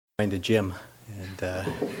Joined a gym, and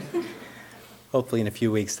hopefully in a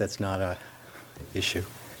few weeks that's not a issue.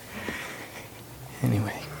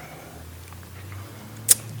 Anyway,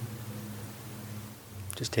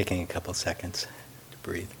 just taking a couple seconds to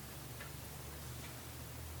breathe.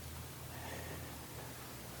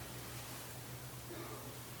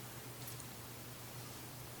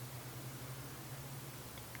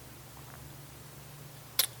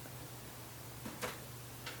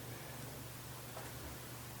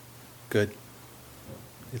 Good.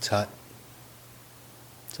 It's hot.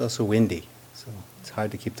 It's also windy, so it's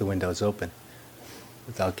hard to keep the windows open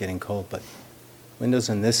without getting cold. But windows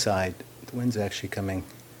on this side, the wind's actually coming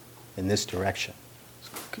in this direction.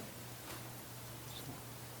 So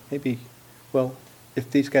maybe, well,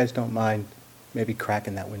 if these guys don't mind, maybe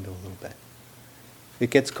cracking that window a little bit. If it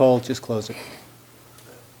gets cold, just close it.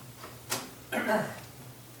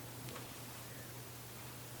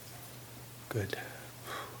 Good.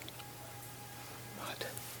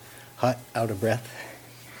 Hot, out of breath.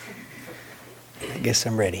 I guess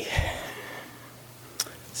I'm ready.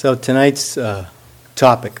 So tonight's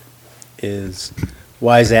topic is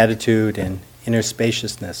wise attitude and inner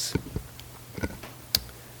spaciousness.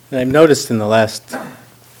 And I've noticed in the last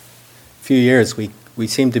few years we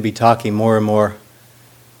seem to be talking more and more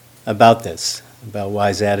about this, about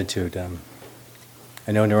wise attitude.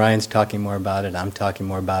 I know Narayan's talking more about it, I'm talking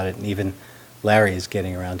more about it, and even Larry is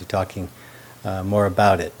getting around to talking more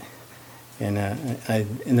about it. And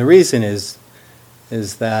the reason is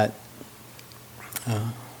that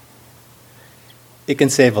it can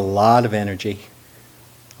save a lot of energy,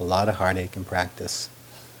 a lot of heartache in practice,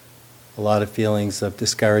 a lot of feelings of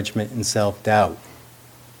discouragement and self-doubt.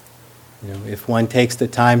 If one takes the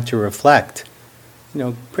time to reflect,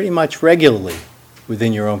 pretty much regularly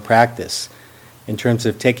within your own practice, in terms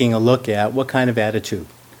of taking a look at what kind of attitude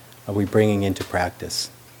are we bringing into practice.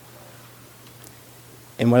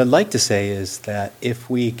 And what I'd like to say is that if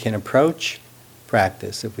we can approach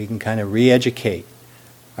practice, if we can kind of re-educate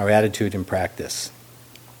our attitude in practice,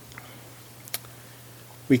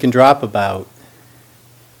 we can drop about,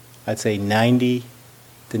 I'd say, 90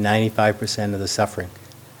 to 95% of the suffering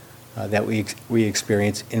that we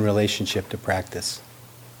experience in relationship to practice.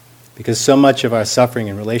 Because so much of our suffering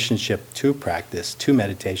in relationship to practice, to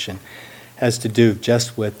meditation, has to do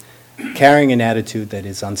just with carrying an attitude that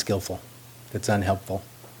is unskillful, that's unhelpful.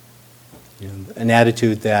 An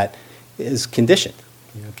attitude that is conditioned,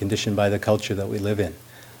 conditioned by the culture that we live in,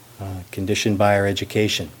 conditioned by our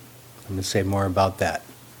education. I'm going to say more about that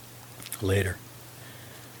later.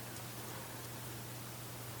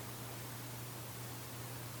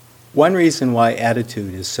 One reason why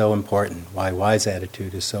attitude is so important, why wise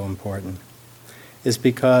attitude is so important, is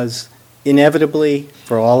because inevitably,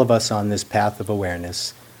 for all of us on this path of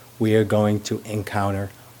awareness, we are going to encounter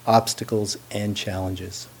obstacles and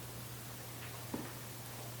challenges.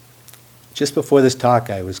 Just before this talk,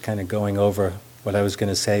 I was kind of going over what I was going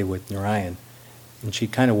to say with Narayan, and she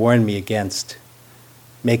kind of warned me against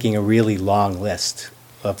making a really long list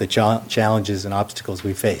of the challenges and obstacles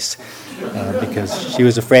we face, because she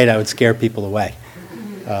was afraid I would scare people away.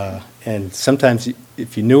 And sometimes,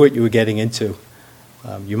 if you knew what you were getting into,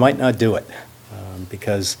 you might not do it,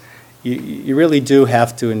 because you really do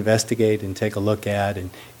have to investigate and take a look at and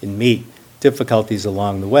meet difficulties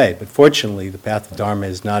along the way. But fortunately, the path of Dharma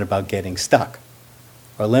is not about getting stuck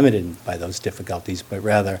or limited by those difficulties, but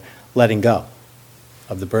rather letting go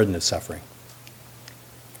of the burden of suffering.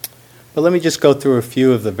 But let me just go through a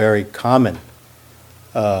few of the very common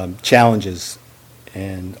challenges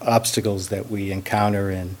and obstacles that we encounter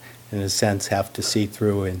and, in a sense, have to see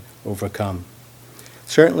through and overcome.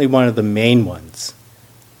 Certainly one of the main ones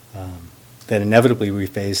that inevitably we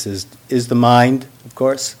face is the mind, of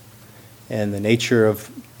course. And the nature of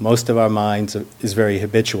most of our minds is very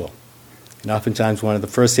habitual. And oftentimes one of the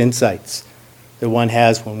first insights that one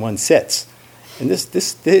has when one sits, and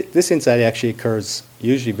this insight actually occurs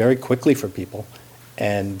usually very quickly for people,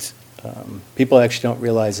 and people actually don't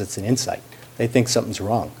realize it's an insight. They think something's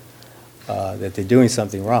wrong, that they're doing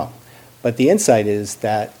something wrong. But the insight is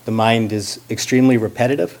that the mind is extremely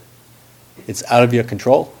repetitive, it's out of your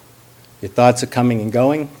control, your thoughts are coming and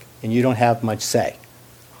going, and you don't have much say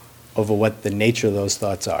over what the nature of those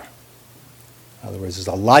thoughts are. In other words, there's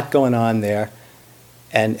a lot going on there,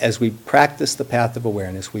 and as we practice the path of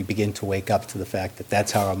awareness, we begin to wake up to the fact that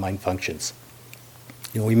that's how our mind functions.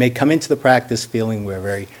 We may come into the practice feeling we're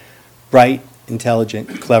very bright,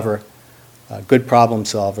 intelligent, clever, good problem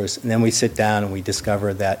solvers, and then we sit down and we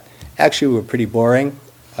discover that actually we're pretty boring.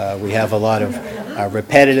 We have a lot of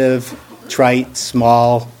repetitive, trite,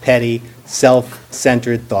 small, petty,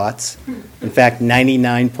 self-centered thoughts. In fact,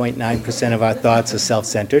 99.9% of our thoughts are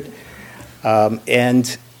self-centered.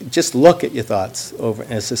 And just look at your thoughts over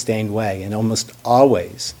in a sustained way, and almost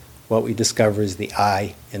always what we discover is the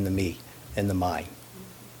I and the me and the mine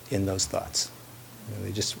in those thoughts.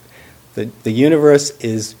 The universe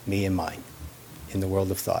is me and mine in the world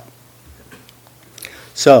of thought.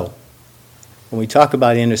 So, when we talk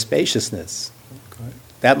about inner spaciousness,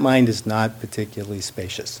 that mind is not particularly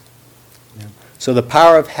spacious. So the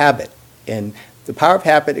power of habit, and the power of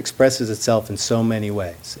habit expresses itself in so many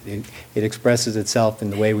ways. It expresses itself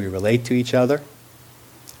in the way we relate to each other,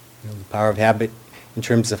 the power of habit in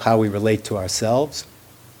terms of how we relate to ourselves.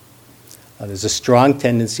 There's a strong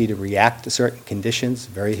tendency to react to certain conditions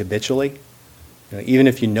very habitually. Even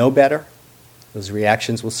if you know better, those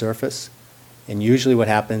reactions will surface. And usually what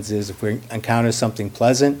happens is if we encounter something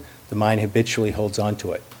pleasant, the mind habitually holds on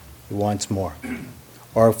to it. It wants more.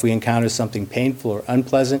 Or if we encounter something painful or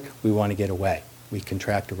unpleasant, we want to get away. We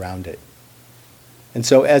contract around it. And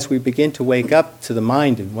so as we begin to wake up to the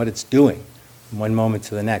mind and what it's doing from one moment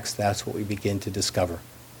to the next, that's what we begin to discover.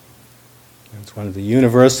 It's one of the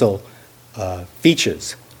universal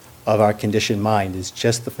features of our conditioned mind is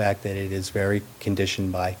just the fact that it is very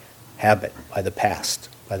conditioned by habit, by the past,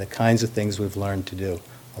 by the kinds of things we've learned to do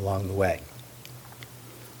along the way.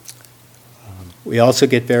 We also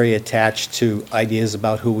get very attached to ideas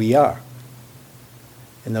about who we are.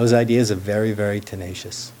 And those ideas are very, very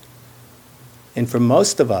tenacious. And for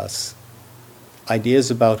most of us, ideas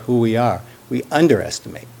about who we are, we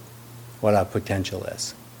underestimate what our potential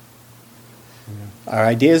is. Our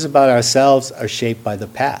ideas about ourselves are shaped by the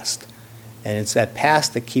past. And it's that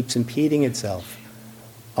past that keeps impeding itself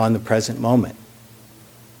on the present moment.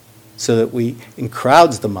 So that it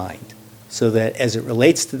crowds the mind. So that as it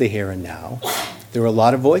relates to the here and now, there are a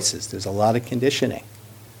lot of voices. There's a lot of conditioning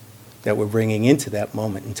that we're bringing into that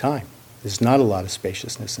moment in time. There's not a lot of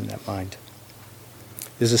spaciousness in that mind.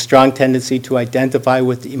 There's a strong tendency to identify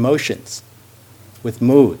with emotions, with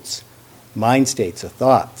moods, mind states, or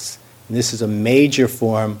thoughts. And this is a major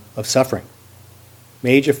form of suffering.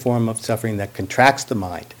 Major form of suffering that contracts the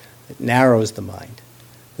mind, that narrows the mind.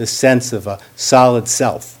 This sense of a solid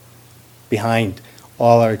self behind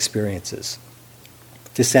all our experiences.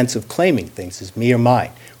 This sense of claiming things as me or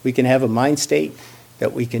mine. We can have a mind state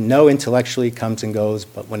that we can know intellectually comes and goes,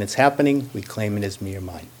 but when it's happening, we claim it as me or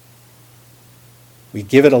mine. We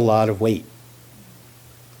give it a lot of weight.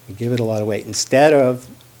 We give it a lot of weight. Instead of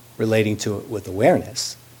relating to it with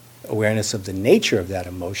awareness of the nature of that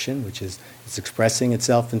emotion, which is it's expressing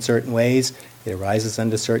itself in certain ways, it arises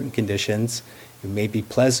under certain conditions, it may be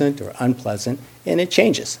pleasant or unpleasant, and it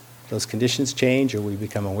changes. Those conditions change, or we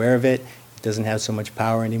become aware of it, it doesn't have so much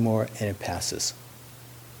power anymore, and it passes.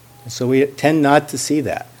 And so we tend not to see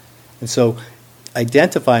that. And so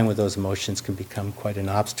identifying with those emotions can become quite an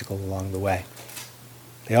obstacle along the way.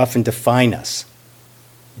 They often define us.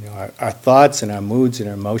 Our thoughts and our moods and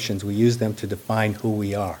our emotions, we use them to define who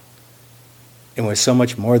we are. And we're so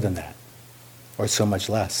much more than that, or so much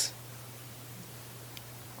less.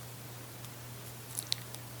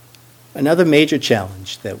 Another major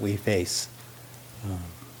challenge that we face,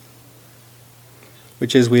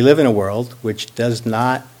 which is we live in a world which does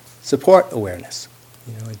not support awareness.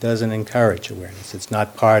 It doesn't encourage awareness. It's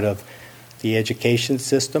not part of the education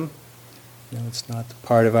system. It's not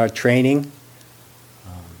part of our training.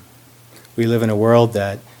 We live in a world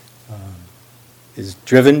that is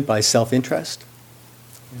driven by self-interest,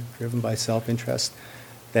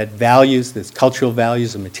 that values, this cultural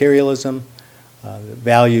values of materialism, that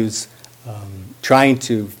values trying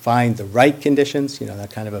to find the right conditions,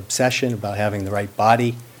 that kind of obsession about having the right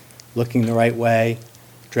body, looking the right way,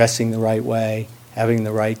 dressing the right way, having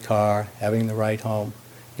the right car, having the right home.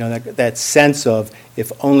 That sense of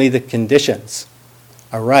if only the conditions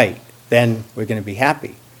are right, then we're going to be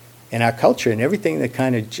happy. And our culture and everything that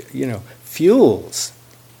kind of, fuels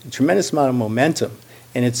a tremendous amount of momentum,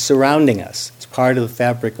 and it's surrounding us. It's part of the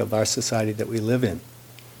fabric of our society that we live in.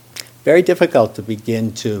 Very difficult to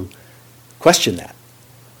begin to question that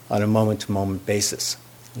on a moment-to-moment basis.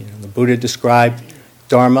 The Buddha described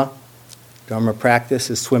Dharma practice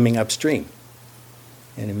as swimming upstream.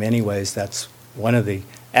 And in many ways, that's one of the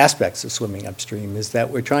aspects of swimming upstream, is that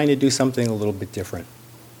we're trying to do something a little bit different.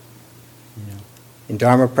 In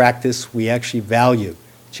Dharma practice, we actually value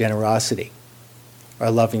generosity, our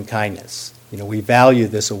loving kindness. We value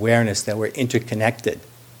this awareness that we're interconnected,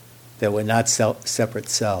 that we're not separate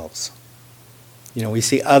selves. We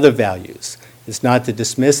see other values. It's not to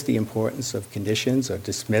dismiss the importance of conditions or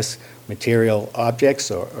dismiss material objects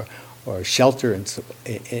or or shelter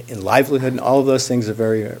and livelihood, and all of those things are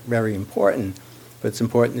very, very important, but it's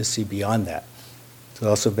important to see beyond that. To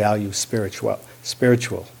also value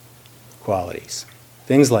spiritual qualities.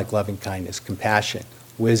 Things like loving kindness, compassion,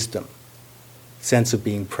 wisdom, sense of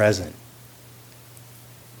being present.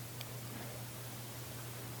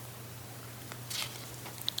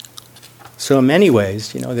 So in many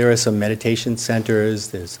ways, there are some meditation centers,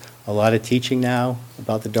 there's a lot of teaching now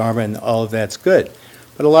about the Dharma, and all of that's good.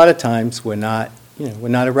 But a lot of times we're not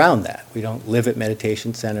around that. We don't live at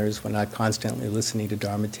meditation centers, we're not constantly listening to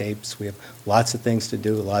Dharma tapes, we have lots of things to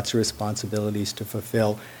do, lots of responsibilities to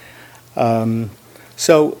fulfill.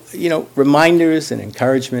 So, reminders and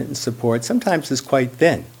encouragement and support sometimes is quite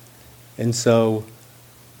thin. And so,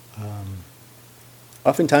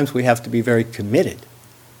 oftentimes we have to be very committed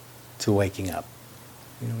to waking up.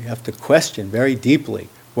 We have to question very deeply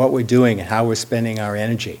what we're doing and how we're spending our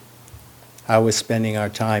energy, how we're spending our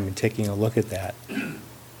time, and taking a look at that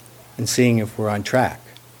and seeing if we're on track.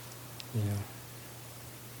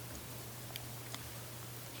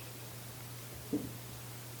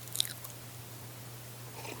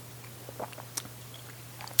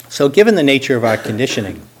 So given the nature of our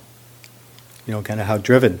conditioning, kind of how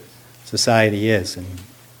driven society is and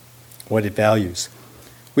what it values,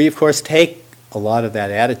 we of course take a lot of that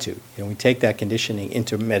attitude, we take that conditioning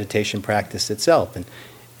into meditation practice itself.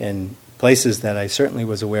 And places that I certainly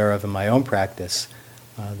was aware of in my own practice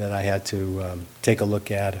that I had to take a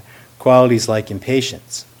look at, qualities like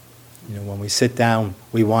impatience. When we sit down,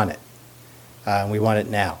 we want it. And we want it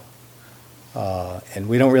now. And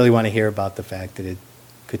we don't really want to hear about the fact that it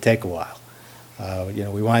could take a while.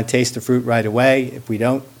 We want to taste the fruit right away. If we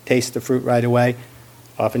don't taste the fruit right away,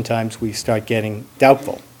 oftentimes we start getting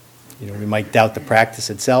doubtful. We might doubt the practice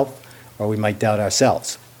itself, or we might doubt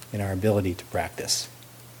ourselves in our ability to practice.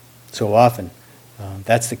 So often,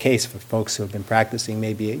 that's the case for folks who have been practicing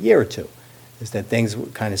maybe a year or two, is that things were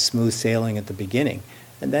kind of smooth sailing at the beginning.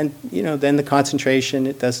 And then, then the concentration,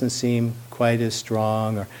 it doesn't seem quite as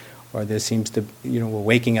strong, or there seems to, we're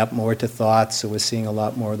waking up more to thoughts, so we're seeing a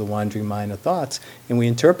lot more of the wandering mind of thoughts, and we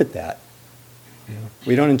interpret that.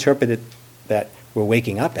 We don't interpret it that we're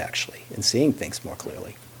waking up, actually, and seeing things more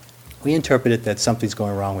clearly. We interpret it that something's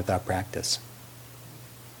going wrong with our practice.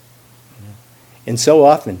 And so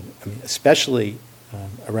often, especially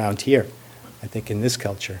around here, I think in this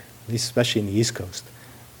culture, at least especially in the East Coast,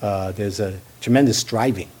 there's a tremendous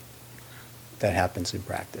striving that happens in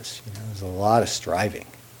practice. There's a lot of striving.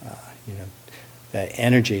 That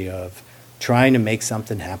energy of trying to make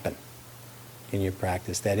something happen in your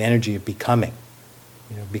practice, that energy of becoming,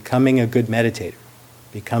 becoming a good meditator,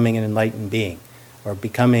 becoming an enlightened being, or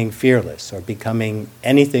becoming fearless, or becoming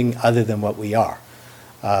anything other than what we are,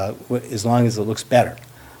 as long as it looks better.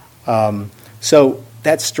 So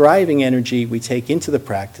that striving energy we take into the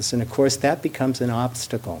practice, and of course that becomes an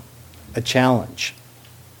obstacle, a challenge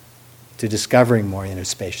to discovering more inner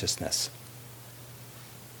spaciousness.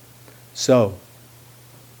 So,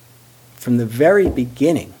 from the very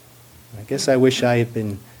beginning, I guess I wish I had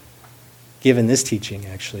been given this teaching,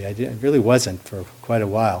 actually. I really wasn't for quite a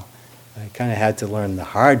while. I kind of had to learn the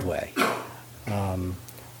hard way,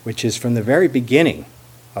 which is from the very beginning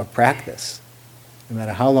of practice, no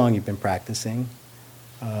matter how long you've been practicing,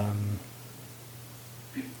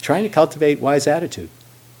 trying to cultivate wise attitude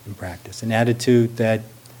in practice, an attitude that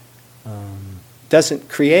doesn't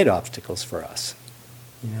create obstacles for us,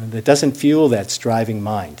 that doesn't fuel that striving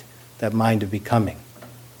mind, that mind of becoming.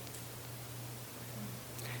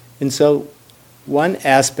 And so one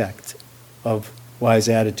aspect of wise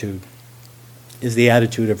attitude is the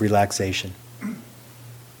attitude of relaxation.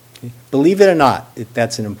 Okay? Believe it or not,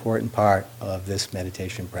 that's an important part of this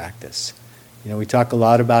meditation practice. We talk a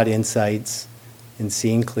lot about insights and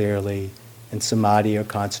seeing clearly and samadhi or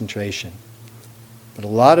concentration. But a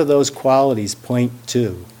lot of those qualities point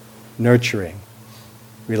to nurturing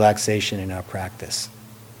relaxation in our practice.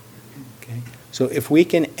 Okay? So if we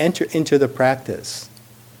can enter into the practice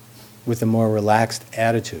with a more relaxed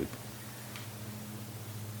attitude,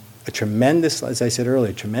 a tremendous, as I said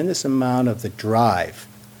earlier, tremendous amount of the drive,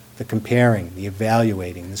 the comparing, the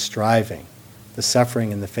evaluating, the striving, the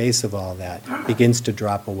suffering in the face of all that begins to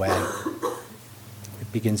drop away.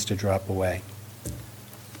 It begins to drop away.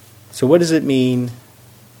 So what does it mean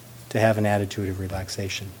to have an attitude of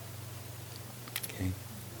relaxation? Okay.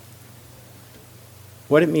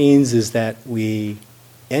 What it means is that we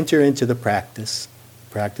enter into the practice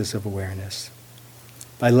of awareness,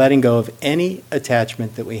 by letting go of any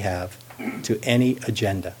attachment that we have to any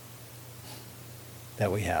agenda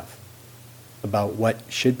that we have about what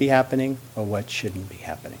should be happening or what shouldn't be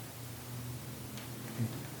happening.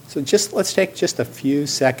 So let's take just a few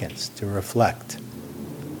seconds to reflect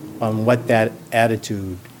on what that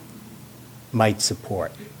attitude might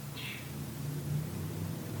support.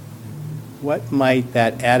 What might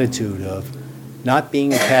that attitude of not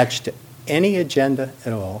being attached to any agenda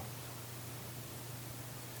at all,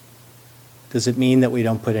 does it mean that we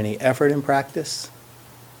don't put any effort in practice?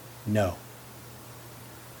 No.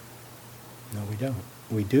 No, we don't.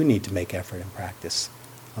 We do need to make effort in practice.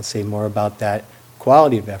 I'll say more about that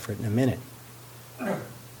quality of effort in a minute.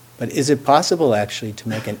 But is it possible actually to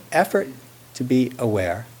make an effort to be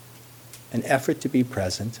aware, an effort to be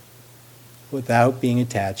present, without being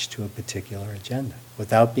attached to a particular agenda,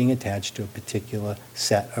 without being attached to a particular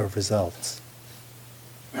set of results?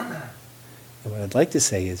 And what I'd like to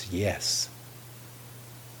say is yes.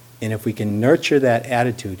 And if we can nurture that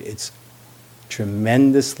attitude, it's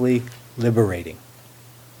tremendously liberating.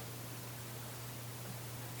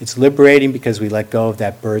 It's liberating because we let go of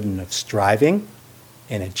that burden of striving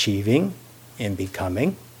and achieving and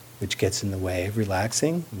becoming, which gets in the way of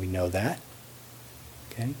relaxing. We know that.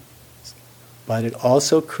 Okay? But it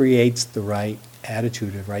also creates the right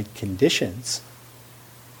attitude, the right conditions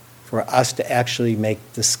for us to actually make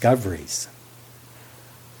discoveries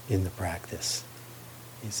in the practice.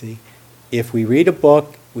 You see, if we read a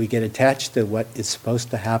book, we get attached to what is supposed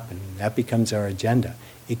to happen, and that becomes our agenda.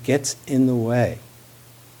 It gets in the way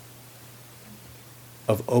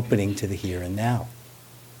of opening to the here and now.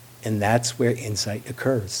 And that's where insight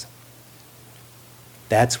occurs.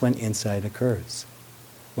 That's when insight occurs.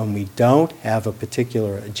 When we don't have a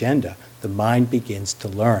particular agenda, the mind begins to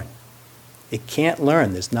learn. It can't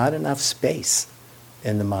learn. There's not enough space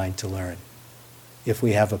in the mind to learn if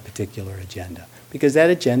we have a particular agenda, because that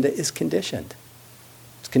agenda is conditioned.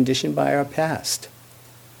 It's conditioned by our past.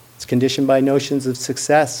 It's conditioned by notions of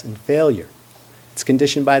success and failure. It's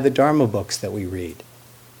conditioned by the Dharma books that we read.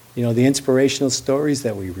 You know, the inspirational stories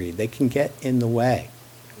that we read, they can get in the way.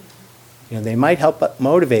 You know, they might help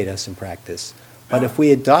motivate us in practice, but if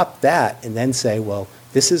we adopt that and then say, well,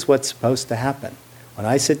 this is what's supposed to happen. When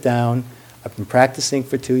I sit down, I've been practicing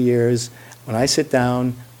for 2 years, when I sit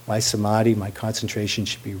down, my samadhi, my concentration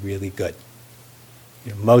should be really good.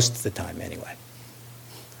 You know, most of the time anyway.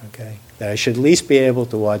 Okay? That I should at least be able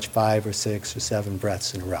to watch 5 or 6 or 7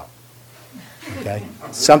 breaths in a row. Okay?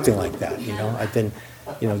 Something like that. You know, I've been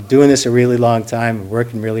doing this a really long time and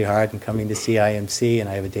working really hard and coming to CIMC, and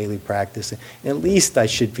I have a daily practice. And at least I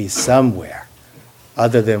should be somewhere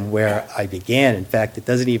other than where I began. In fact, it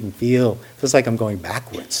doesn't even feels like I'm going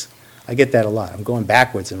backwards. I get that a lot. I'm going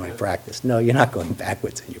backwards in my practice. No, you're not going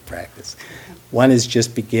backwards in your practice. One is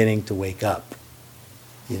just beginning to wake up,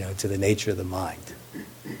 you know, to the nature of the mind.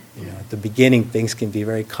 You know, at the beginning, things can be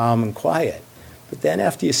very calm and quiet. But then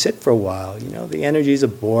after you sit for a while, you know, the energies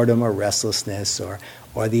of boredom or restlessness or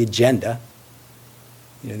the agenda,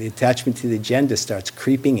 you know, the attachment to the agenda starts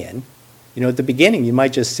creeping in. You know, at the beginning, you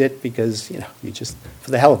might just sit because, you know, you just,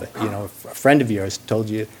 for the hell of it, you know, a friend of yours told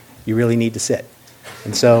you you really need to sit.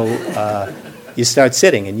 And so you start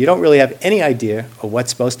sitting, and you don't really have any idea of what's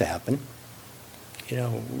supposed to happen. You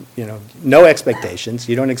know, no expectations.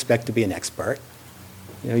 You don't expect to be an expert.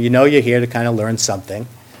 You know you're here to kind of learn something.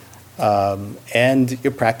 And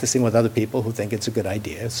you're practicing with other people who think it's a good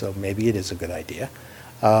idea, so maybe it is a good idea.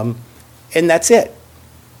 And that's it.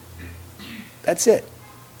 That's it.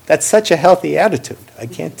 That's such a healthy attitude. I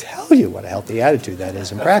can't tell you what a healthy attitude that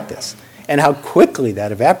is in practice, and how quickly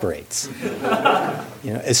that evaporates.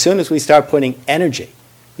 You know, as soon as we start putting energy,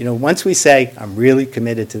 you know, once we say, I'm really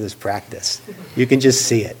committed to this practice, you can just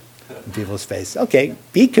see it in people's face. Okay,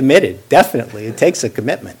 be committed, definitely. It takes a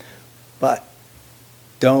commitment. But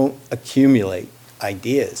don't accumulate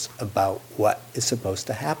ideas about what is supposed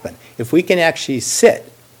to happen. If we can actually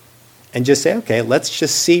sit and just say, okay, let's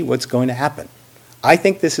just see what's going to happen. I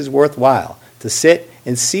think this is worthwhile, to sit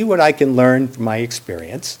and see what I can learn from my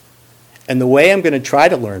experience. And the way I'm going to try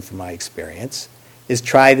to learn from my experience is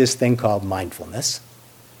try this thing called mindfulness,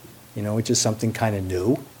 you know, which is something kind of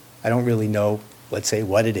new. I don't really know, let's say,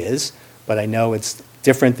 what it is, but I know it's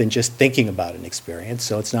different than just thinking about an experience.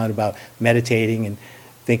 So it's not about meditating and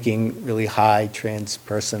thinking really high,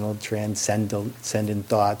 transpersonal, transcendent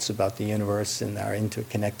thoughts about the universe and our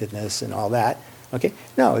interconnectedness and all that. Okay?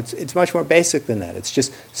 No, it's much more basic than that. It's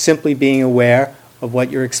just simply being aware of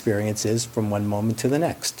what your experience is from one moment to the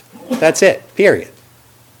next. That's it, period.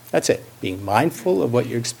 That's it. Being mindful of what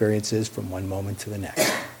your experience is from one moment to the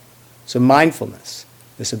next. So mindfulness,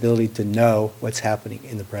 this ability to know what's happening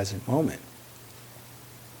in the present moment.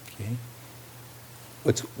 Okay?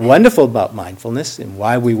 What's wonderful about mindfulness and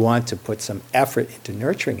why we want to put some effort into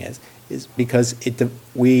nurturing it is because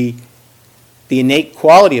we the innate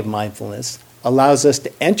quality of mindfulness allows us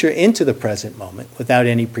to enter into the present moment without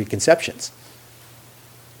any preconceptions.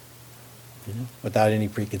 Without any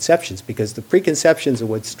preconceptions, because the preconceptions are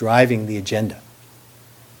what's driving the agenda.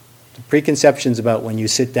 The preconceptions about when you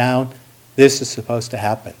sit down, this is supposed to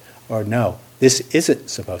happen, or no, this isn't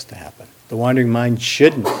supposed to happen. The wandering mind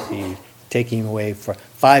shouldn't be taking me away for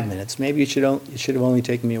 5 minutes. Maybe it should have only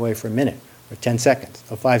taken me away for a minute, or 10 seconds,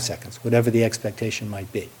 or 5 seconds, whatever the expectation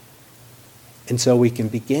might be. And so we can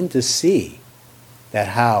begin to see that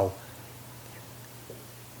how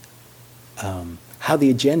the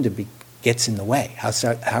agenda gets in the way,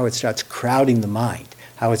 how it starts crowding the mind,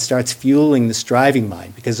 how it starts fueling the striving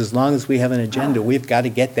mind. Because as long as we have an agenda, we've got to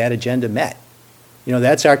get that agenda met.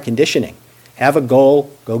 That's our conditioning. Have a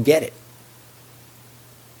goal, go get it.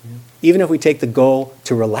 Even if we take the goal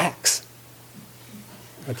to relax,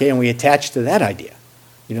 okay, and we attach to that idea,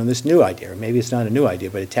 this new idea, or maybe it's not a new idea,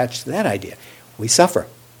 but attached to that idea, we suffer.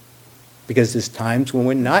 Because there's times when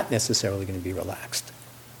we're not necessarily going to be relaxed.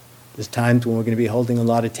 There's times when we're going to be holding a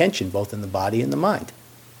lot of tension, both in the body and the mind.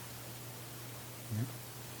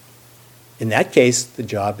 In that case, the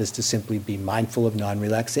job is to simply be mindful of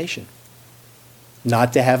non-relaxation,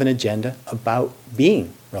 not to have an agenda about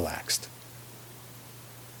being relaxed.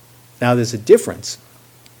 Now, there's a difference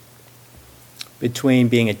between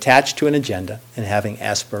being attached to an agenda and having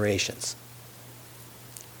aspirations.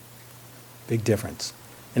 Big difference.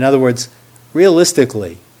 In other words,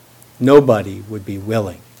 realistically, nobody would be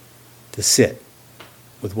willing to sit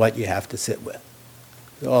with what you have to sit with.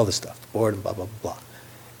 All the stuff, the boredom, blah, blah, blah, blah.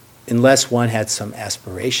 Unless one had some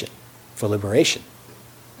aspiration for liberation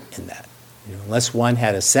in that. Unless one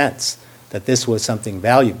had a sense that this was something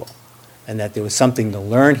valuable and that there was something to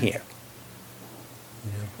learn here.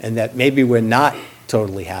 And that maybe we're not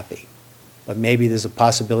totally happy, but maybe there's a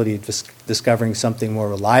possibility of discovering something more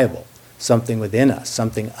reliable, something within us,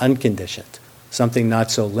 something unconditioned, something not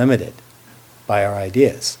so limited by our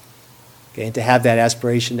ideas. Okay, and to have that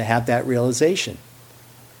aspiration, to have that realization.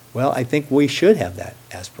 Well, I think we should have that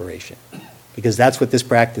aspiration, because that's what this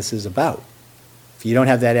practice is about. If you don't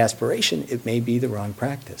have that aspiration, it may be the wrong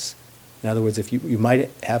practice. In other words, if you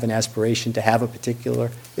might have an aspiration to have a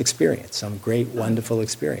particular experience, some great, wonderful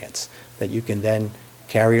experience that you can then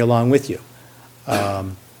carry along with you.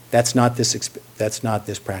 That's not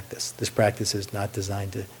this practice. This practice is not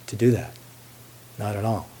designed to do that. Not at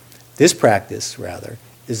all. This practice, rather,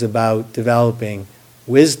 is about developing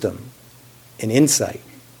wisdom and insight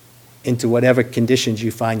into whatever conditions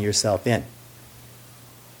you find yourself in.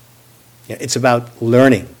 It's about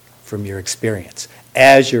learning from your experience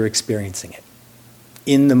as you're experiencing it,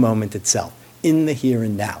 in the moment itself, in the here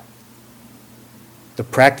and now. The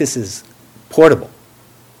practice is portable.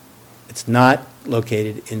 It's not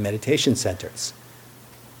located in meditation centers.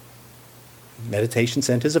 Meditation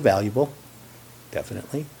centers are valuable,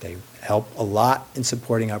 definitely. They help a lot in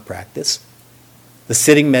supporting our practice. The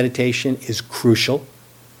sitting meditation is crucial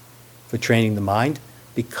for training the mind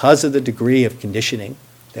because of the degree of conditioning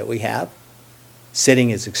that we have. Sitting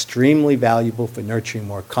is extremely valuable for nurturing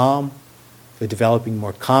more calm, for developing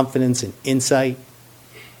more confidence and insight.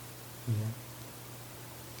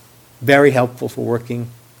 Very helpful for working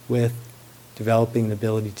with, developing the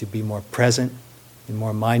ability to be more present and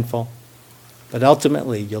more mindful. But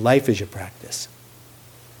ultimately, your life is your practice.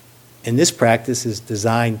 And this practice is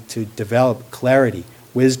designed to develop clarity,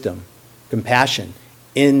 wisdom, compassion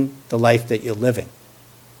in the life that you're living,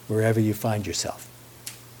 wherever you find yourself.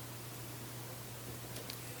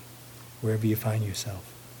 Wherever you find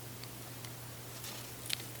yourself.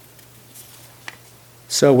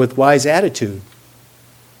 So with wise attitude,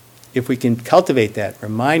 if we can cultivate that,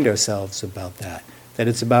 remind ourselves about that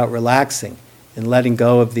it's about relaxing and letting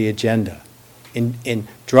go of the agenda, in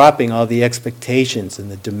dropping all the expectations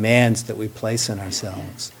and the demands that we place on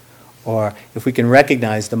ourselves. Or if we can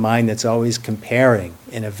recognize the mind that's always comparing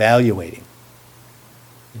and evaluating,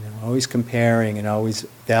 always comparing and always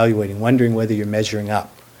evaluating, wondering whether you're measuring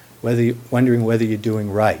up, wondering whether you're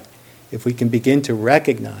doing right. If we can begin to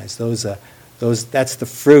recognize that's the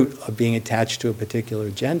fruit of being attached to a particular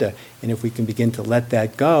agenda, and if we can begin to let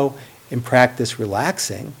that go and practice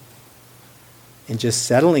relaxing and just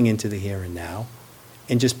settling into the here and now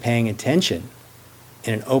and just paying attention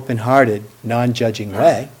in an open-hearted, non-judging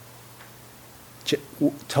way,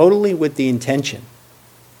 totally with the intention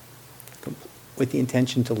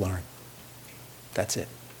to learn. That's it.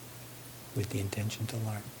 With the intention to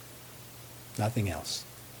learn. Nothing else.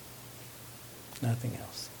 Nothing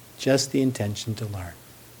else. Just the intention to learn.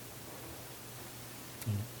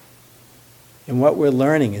 And what we're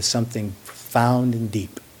learning is something profound and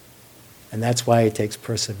deep. And that's why it takes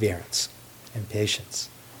perseverance. and patience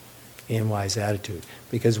and wise attitude.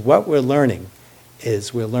 Because what we're learning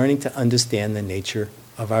is we're learning to understand the nature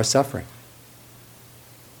of our suffering.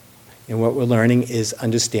 And what we're learning is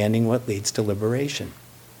understanding what leads to liberation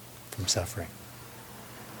from suffering.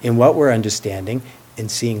 And what we're understanding and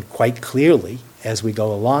seeing quite clearly as we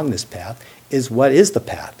go along this path is what is the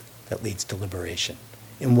path that leads to liberation,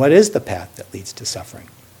 and what is the path that leads to suffering.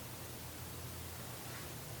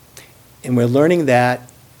 And we're learning that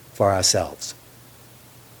for ourselves.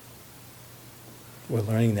 We're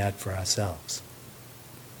learning that for ourselves.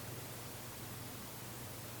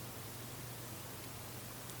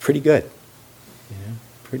 Pretty good.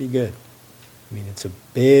 Pretty good. I mean, it's a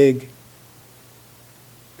big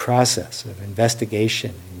process of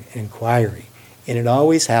investigation and inquiry, and it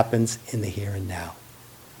always happens in the here and now.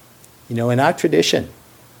 In our tradition,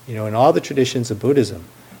 in all the traditions of Buddhism,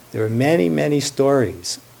 there are many, many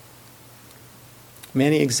stories,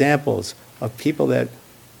 many examples of people that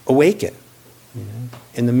awaken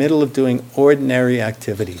in the middle of doing ordinary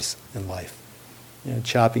activities in life.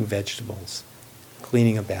 Chopping vegetables,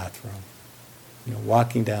 cleaning a bathroom,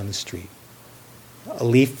 walking down the street. A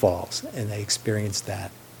leaf falls, and they experience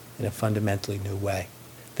that in a fundamentally new way.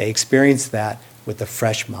 They experience that with a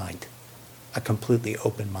fresh mind, a completely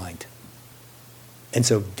open mind. And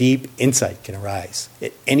so deep insight can arise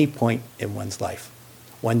at any point in one's life.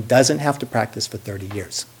 One doesn't have to practice for 30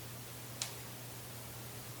 years.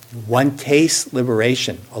 One tastes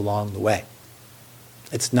liberation along the way.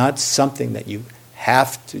 It's not something that you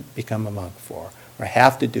have to become a monk for, or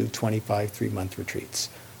have to do 25 3-month retreats,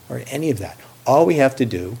 or any of that. All we have to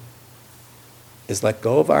do is let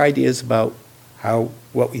go of our ideas about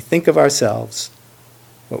what we think of ourselves,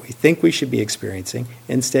 what we think we should be experiencing,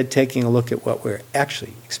 instead taking a look at what we're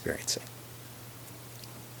actually experiencing.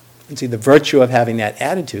 And see, the virtue of having that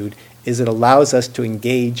attitude is it allows us to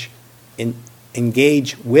engage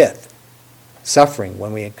with suffering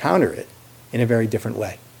when we encounter it in a very different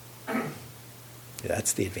way.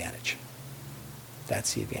 That's the advantage.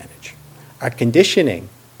 That's the advantage. Our conditioning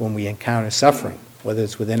when we encounter suffering, whether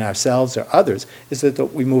it's within ourselves or others, is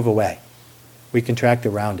that we move away. We contract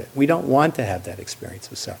around it. We don't want to have that experience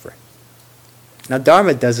of suffering. Now,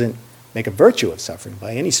 Dharma doesn't make a virtue of suffering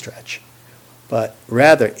by any stretch, but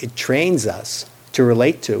rather it trains us to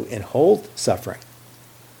relate to and hold suffering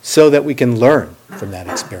so that we can learn from that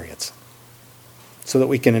experience, so that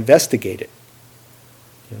we can investigate it,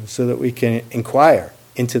 so that we can inquire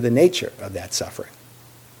into the nature of that suffering.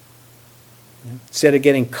 Instead of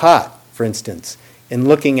getting caught, for instance, in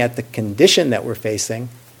looking at the condition that we're facing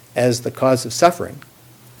as the cause of suffering,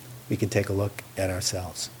 we can take a look at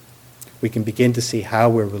ourselves. We can begin to see how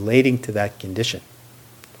we're relating to that condition.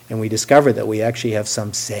 And we discover that we actually have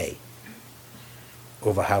some say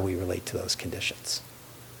over how we relate to those conditions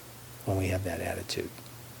when we have that attitude.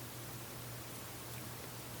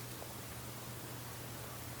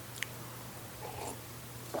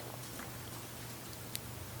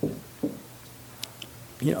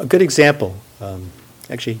 A good example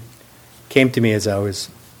actually came to me as I was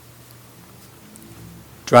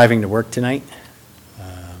driving to work tonight.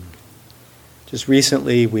 Just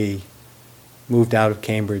recently we moved out of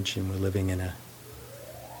Cambridge and we're living in a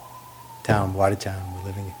town, Watertown.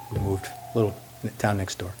 We moved a little town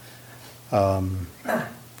next door. And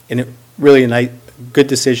it really a good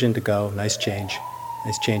decision to go, nice change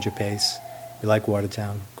of pace. We like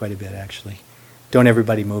Watertown quite a bit, actually. Don't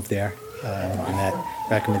everybody move there on that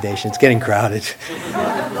recommendation. It's getting crowded.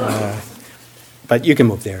 But you can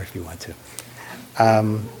move there if you want to.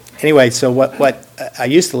 Anyway, so what I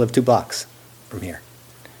used to live 2 blocks from here.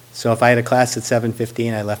 So if I had a class at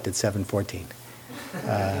 7:15, I left at 7:14.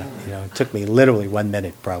 It took me literally 1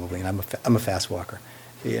 minute probably, and I'm a fast walker.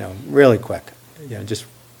 Really quick. Just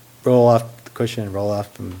roll off the cushion and roll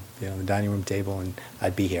off from the dining room table, and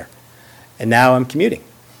I'd be here. And now I'm commuting,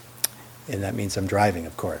 and that means I'm driving,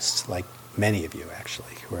 of course, like many of you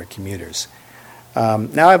actually who are commuters.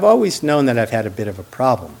 Now I've always known that I've had a bit of a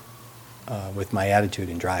problem with my attitude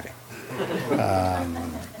in driving.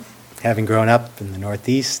 Having grown up in the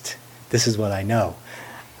Northeast, this is what I know.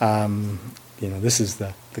 This is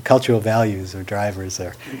the cultural values of drivers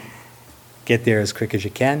are get there as quick as you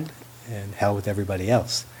can and hell with everybody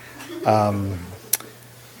else.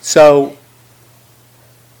 So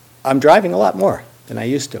I'm driving a lot more than I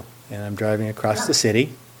used to, and I'm driving across the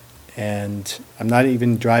city, and I'm not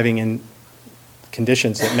even driving in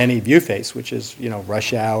conditions that many of you face, which is,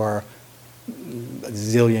 rush hour, a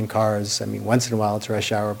zillion cars. I mean, once in a while it's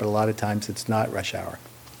rush hour, but a lot of times it's not rush hour.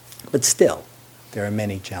 But still, there are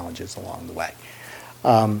many challenges along the way.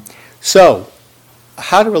 So,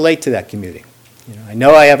 how to relate to that commuting? I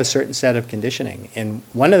know I have a certain set of conditioning, and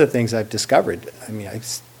one of the things I've discovered,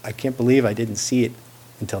 I can't believe I didn't see it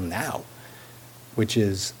until now, which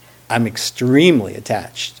is I'm extremely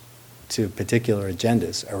attached to particular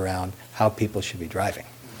agendas around how people should be driving.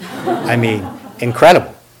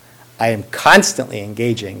 Incredible. I am constantly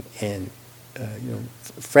engaging in, a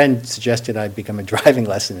friend suggested I become a driving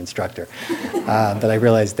lesson instructor, but I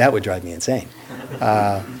realized that would drive me insane.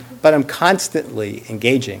 But I'm constantly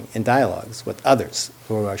engaging in dialogues with others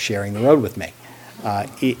who are sharing the road with me,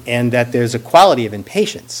 and that there's a quality of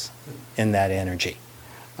impatience in that energy.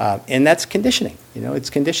 And that's conditioning. It's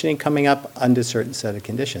conditioning coming up under a certain set of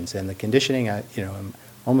conditions. And the conditioning, I'm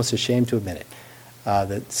almost ashamed to admit it,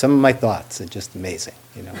 that some of my thoughts are just amazing,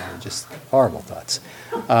 just horrible thoughts.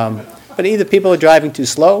 But either people are driving too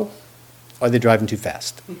slow or they're driving too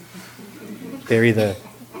fast. They're either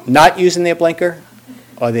not using their blinker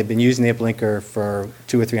or they've been using their blinker for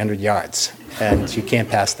 200 or 300 yards and you can't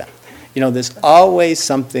pass them. There's always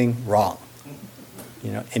something wrong.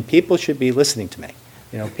 And people should be listening to me.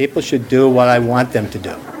 People should do what I want them to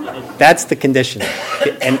do. That's the conditioning.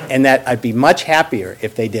 And that I'd be much happier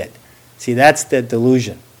if they did. See, that's the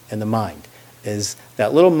delusion in the mind, is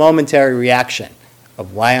that little momentary reaction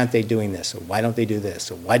of why aren't they doing this, or why don't they do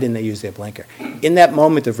this, or why didn't they use their blinker. In that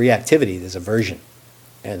moment of reactivity, there's aversion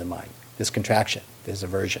in the mind. There's contraction. There's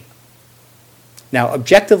aversion. Now,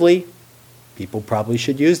 objectively, people probably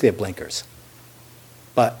should use their blinkers.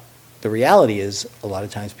 But the reality is, a lot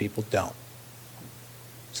of times people don't.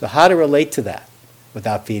 So how to relate to that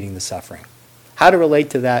without feeding the suffering? How to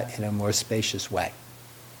relate to that in a more spacious way?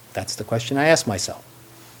 That's the question I ask myself.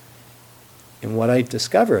 And what I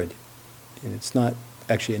discovered, and it's not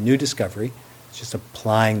actually a new discovery, it's just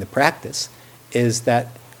applying the practice, is that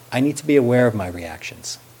I need to be aware of my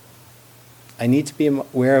reactions. I need to be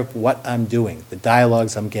aware of what I'm doing, the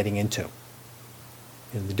dialogues I'm getting into,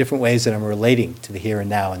 the different ways that I'm relating to the here and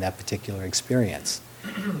now in that particular experience.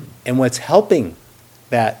 And what's helping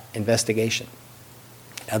that investigation.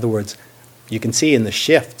 In other words, you can see in the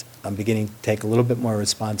shift, I'm beginning to take a little bit more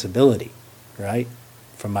responsibility, right,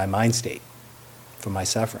 from my mind state, from my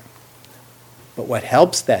suffering. But what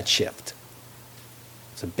helps that shift,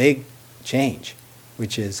 it's a big change,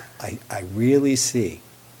 which is I really see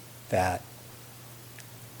that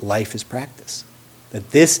life is practice,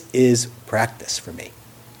 that this is practice for me.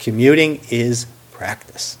 Commuting is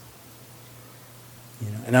practice.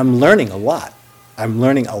 And I'm learning a lot.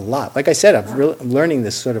 Like I said, I'm learning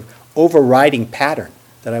this sort of overriding pattern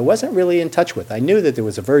that I wasn't really in touch with. I knew that there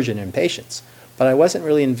was aversion and impatience, but I wasn't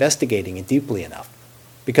really investigating it deeply enough.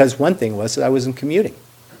 Because one thing was that I wasn't commuting.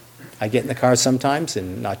 I get in the car sometimes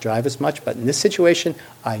and not drive as much, but in this situation,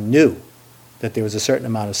 I knew that there was a certain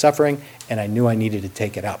amount of suffering, and I knew I needed to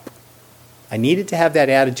take it up. I needed to have that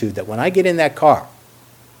attitude that when I get in that car,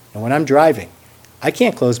 and when I'm driving, I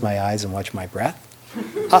can't close my eyes and watch my breath.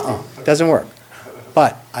 It doesn't work.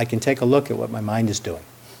 But I can take a look at what my mind is doing.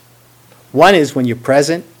 One is when you're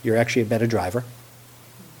present, you're actually a better driver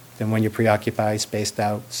than when you're preoccupied, spaced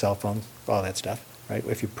out, cell phone, all that stuff, right?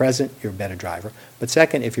 If you're present, you're a better driver. But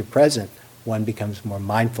second, if you're present, one becomes more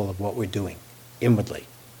mindful of what we're doing inwardly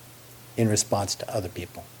in response to other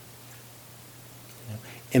people.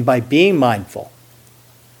 And by being mindful,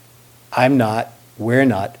 we're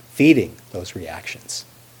not feeding those reactions.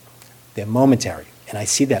 They're momentary. And I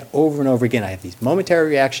see that over and over again. I have these momentary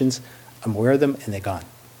reactions, I'm aware of them, and they're gone.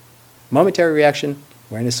 Momentary reaction,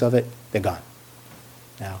 awareness of it, they're gone.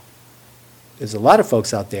 Now, there's a lot of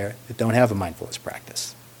folks out there that don't have a mindfulness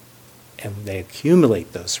practice. And they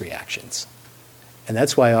accumulate those reactions. And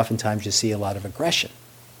that's why oftentimes you see a lot of aggression,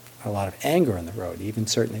 or a lot of anger on the road, even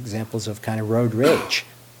certain examples of kind of road rage,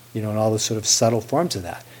 and all the sort of subtle forms of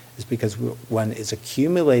that, is because one is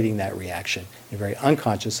accumulating that reaction in a very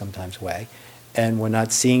unconscious sometimes way, and we're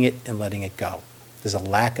not seeing it and letting it go. There's a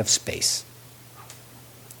lack of space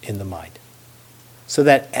in the mind. So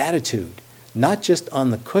that attitude, not just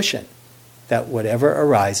on the cushion, that whatever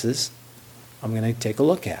arises, I'm going to take a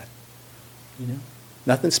look at.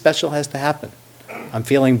 Nothing special has to happen. I'm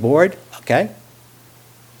feeling bored, okay.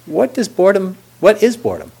 What is boredom?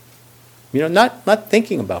 Not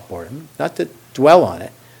thinking about boredom, not to dwell on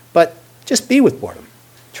it, but just be with boredom.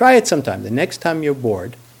 Try it sometime. The next time you're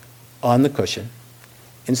bored on the cushion,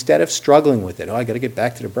 instead of struggling with it, I got to get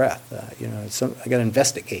back to the breath, I got to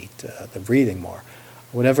investigate the breathing more,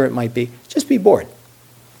 whatever it might be, just be bored.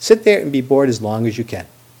 Sit there and be bored as long as you can.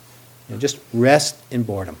 Just rest in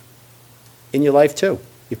boredom. In your life too.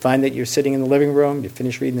 You find that you're sitting in the living room, you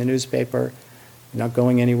finish reading the newspaper, you're not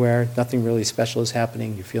going anywhere, nothing really special is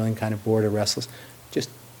happening, you're feeling kind of bored or restless. Just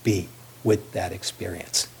be with that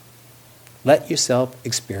experience. Let yourself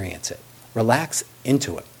experience it. Relax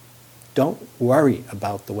into it. Don't worry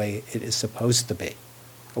about the way it is supposed to be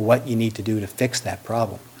or what you need to do to fix that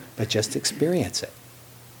problem, but just experience it.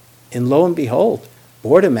 And lo and behold,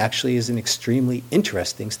 boredom actually is an extremely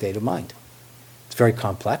interesting state of mind. It's very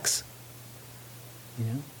complex.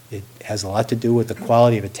 It has a lot to do with the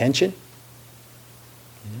quality of attention.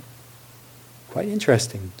 Quite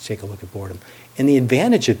interesting to take a look at boredom. And the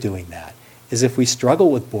advantage of doing that is if we struggle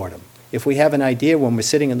with boredom, if we have an idea when we're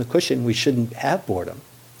sitting in the cushion we shouldn't have boredom,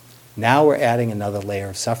 now we're adding another layer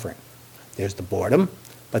of suffering. There's the boredom,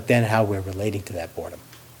 but then how we're relating to that boredom.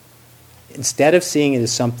 Instead of seeing it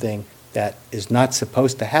as something that is not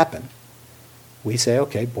supposed to happen, we say,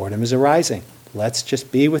 okay, boredom is arising. Let's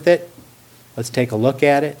just be with it. Let's take a look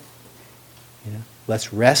at it.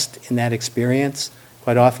 Let's rest in that experience.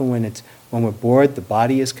 Quite often when we're bored, the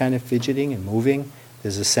body is kind of fidgeting and moving.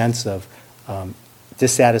 There's a sense of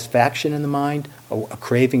dissatisfaction in the mind, a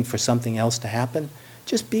craving for something else to happen.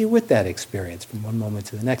 Just be with that experience from one moment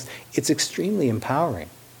to the next. It's extremely empowering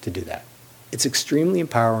to do that. It's extremely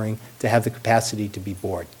empowering to have the capacity to be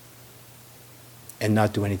bored and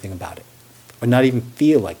not do anything about it, or not even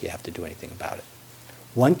feel like you have to do anything about it.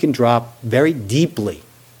 One can drop very deeply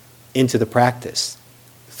into the practice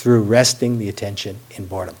through resting the attention in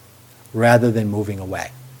boredom, rather than moving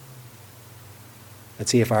away.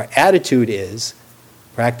 Let's see, if our attitude is,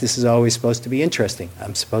 practice is always supposed to be interesting,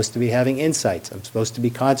 I'm supposed to be having insights, I'm supposed to be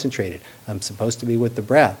concentrated, I'm supposed to be with the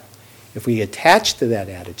breath. If we attach to that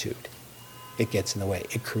attitude, it gets in the way.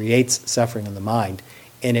 It creates suffering in the mind,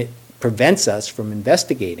 and it prevents us from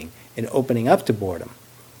investigating and opening up to boredom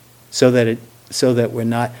so that we're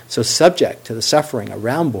not so subject to the suffering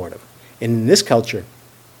around boredom. And in this culture,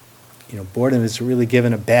 boredom is really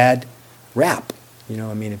given a bad rap.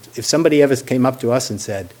 If somebody ever came up to us and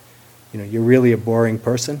said, you're really a boring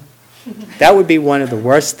person, that would be one of the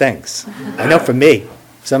worst things. I know for me,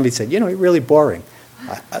 if somebody said, you're really boring,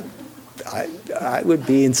 I would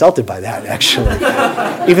be insulted by that, actually,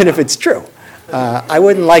 even if it's true. I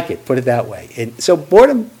wouldn't like it, put it that way. And so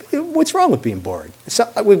boredom, what's wrong with being bored?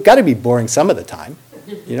 We've got to be boring some of the time.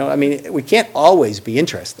 We can't always be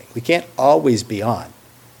interesting. We can't always be on.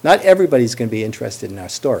 Not everybody's going to be interested in our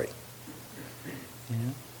story.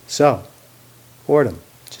 So, boredom,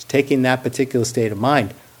 just taking that particular state of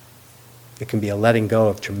mind, it can be a letting go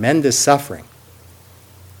of tremendous suffering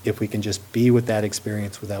if we can just be with that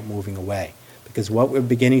experience without moving away. Because what we're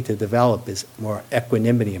beginning to develop is more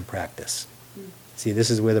equanimity in practice. See, this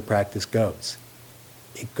is where the practice goes.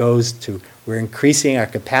 It goes to, we're increasing our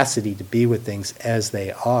capacity to be with things as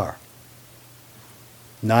they are.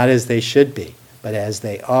 Not as they should be, but as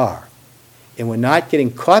they are. And we're not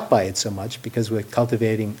getting caught by it so much because we're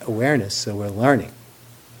cultivating awareness, so we're learning.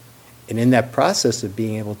 And in that process of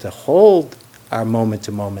being able to hold our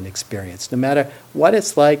moment-to-moment experience, no matter what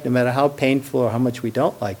it's like, no matter how painful or how much we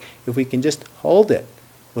don't like, if we can just hold it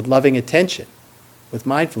with loving attention, with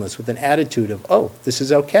mindfulness, with an attitude of, oh, this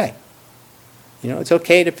is okay. It's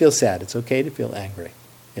okay to feel sad. It's okay to feel angry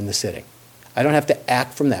in the sitting. I don't have to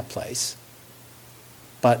act from that place.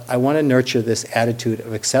 But I want to nurture this attitude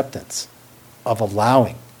of acceptance, of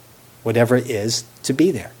allowing whatever it is to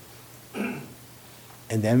be there. And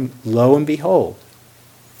then, lo and behold,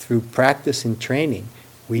 through practice and training,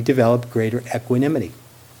 we develop greater equanimity.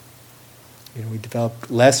 We develop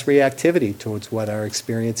less reactivity towards what our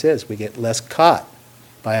experience is. We get less caught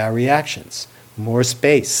by our reactions. More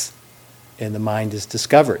space in the mind is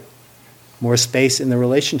discovered. More space in the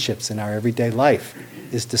relationships in our everyday life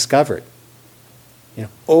is discovered.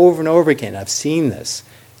 Over and over again, I've seen this.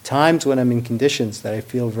 Times when I'm in conditions that I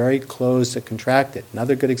feel very closed or contracted.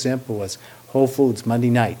 Another good example was Whole Foods Monday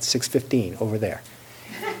night, 6:15 over there.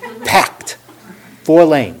 Packed. 4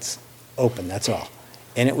 lanes open, that's all.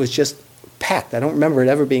 And it was just packed. I don't remember it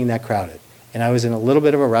ever being that crowded. And I was in a little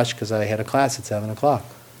bit of a rush because I had a class at 7 o'clock.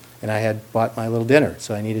 And I had bought my little dinner,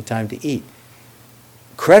 so I needed time to eat.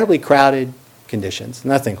 Incredibly crowded conditions.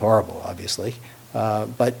 Nothing horrible, obviously.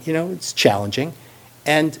 But, it's challenging.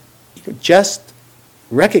 And just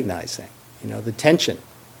recognizing, the tension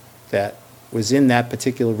that was in that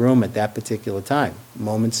particular room at that particular time.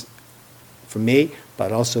 Moments for me,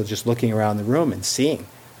 but also just looking around the room and seeing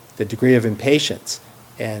the degree of impatience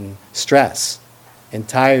and stress and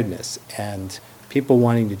tiredness and people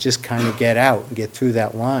wanting to just kind of get out and get through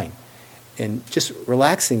that line. And just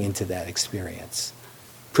relaxing into that experience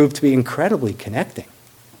proved to be incredibly connecting.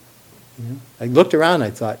 I looked around and I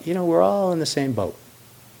thought, we're all in the same boat.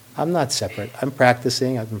 I'm not separate. I'm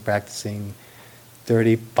practicing. I've been practicing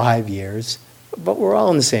 35 years. But we're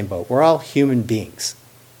all in the same boat. We're all human beings.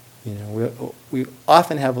 You know, we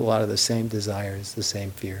often have a lot of the same desires, the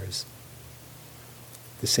same fears,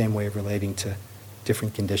 the same way of relating to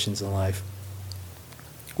different conditions in life.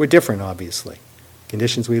 We're different, obviously.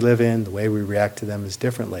 Conditions we live in, the way we react to them is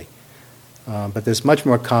differently. But there's much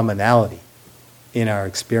more commonality in our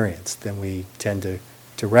experience than we tend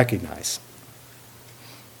to recognize.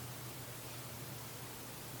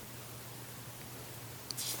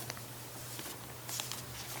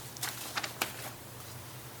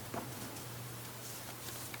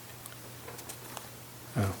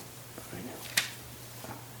 Oh.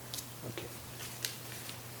 Okay.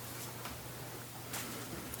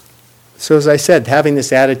 So as I said, having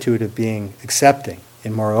this attitude of being accepting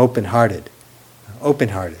and more open-hearted,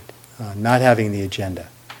 not having the agenda.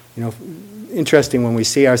 You know, interesting when we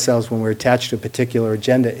see ourselves when we're attached to a particular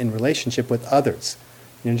agenda in relationship with others.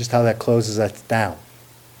 You know, just how that closes us down.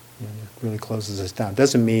 You know, it really closes us down. It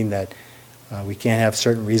doesn't mean that we can't have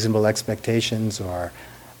certain reasonable expectations or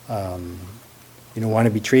want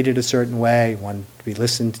to be treated a certain way, want to be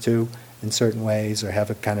listened to in certain ways, or have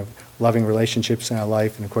a kind of loving relationships in our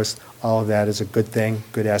life. And of course, all of that is a good thing,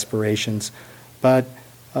 good aspirations. But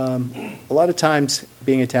a lot of times,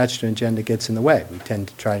 being attached to an agenda gets in the way. We tend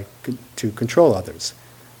to try to control others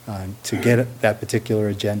to get that particular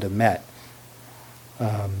agenda met.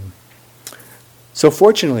 So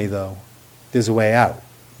fortunately, though, there's a way out.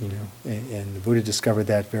 You know, and the Buddha discovered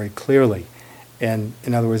that very clearly. And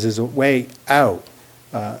in other words, there's a way out.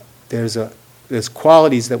 There's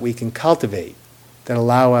qualities that we can cultivate that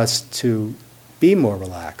allow us to be more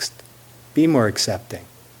relaxed, be more accepting,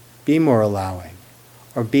 be more allowing,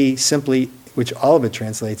 or be simply, which all of it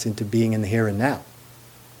translates into being in the here and now,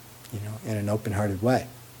 you know, in an open-hearted way,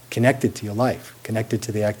 connected to your life, connected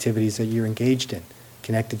to the activities that you're engaged in,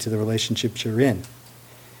 connected to the relationships you're in.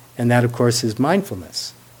 And that, of course, is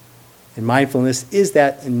mindfulness. And mindfulness is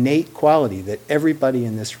that innate quality that everybody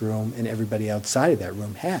in this room and everybody outside of that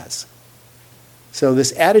room has. So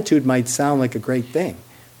this attitude might sound like a great thing,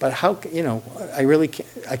 but how, you know,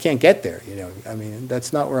 I can't get there, you know. I mean,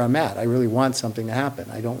 that's not where I'm at. I really want something to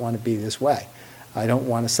happen. I don't want to be this way. I don't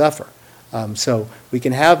want to suffer. So we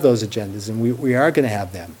can have those agendas, and we are going to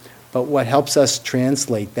have them. But what helps us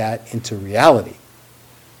translate that into reality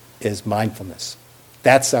is mindfulness.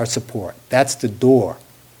 That's our support. That's the door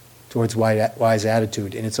towards wise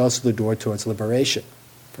attitude, and it's also the door towards liberation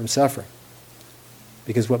from suffering.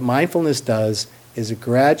 Because what mindfulness does is it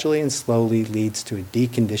gradually and slowly leads to a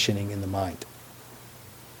deconditioning in the mind.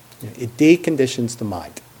 It deconditions the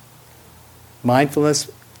mind.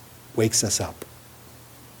 Mindfulness wakes us up,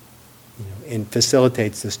 you know, and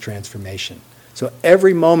facilitates this transformation. So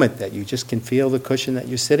every moment that you just can feel the cushion that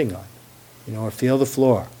you're sitting on, you know, or feel the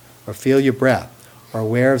floor, or feel your breath, or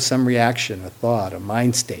aware of some reaction, or thought, or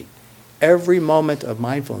mind state, every moment of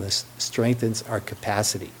mindfulness strengthens our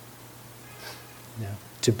capacity, you know,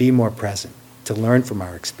 to be more present, to learn from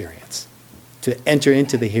our experience, to enter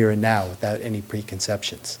into the here and now without any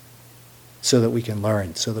preconceptions, so that we can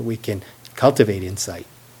learn, so that we can cultivate insight,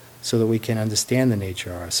 so that we can understand the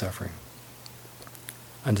nature of our suffering,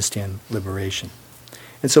 understand liberation.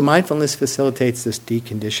 And so mindfulness facilitates this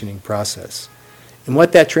deconditioning process. And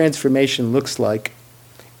what that transformation looks like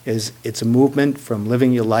is it's a movement from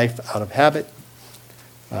living your life out of habit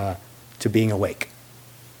to being awake,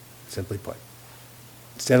 simply put.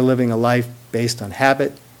 Instead of living a life based on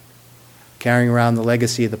habit, carrying around the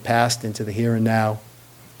legacy of the past into the here and now,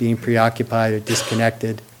 being preoccupied or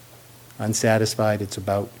disconnected, unsatisfied, it's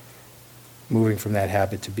about moving from that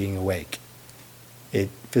habit to being awake. It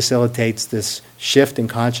facilitates this shift in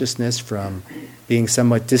consciousness from being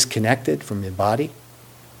somewhat disconnected from your body,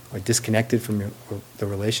 or disconnected from the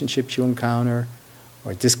relationships you encounter,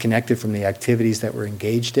 or disconnected from the activities that we're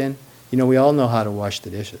engaged in. You know, we all know how to wash the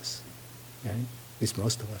dishes, right? At least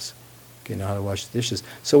most of us can know how to wash the dishes.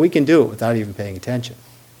 So we can do it without even paying attention.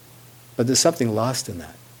 But there's something lost in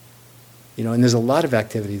that. You know, and there's a lot of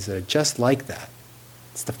activities that are just like that.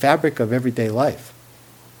 It's the fabric of everyday life.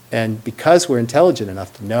 And because we're intelligent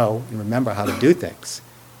enough to know and remember how to do things,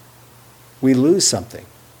 we lose something.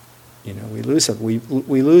 You know, we lose something.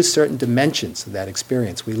 We lose certain dimensions of that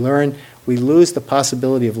experience. We lose the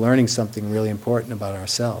possibility of learning something really important about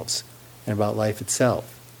ourselves and about life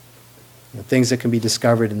itself. You know, things that can be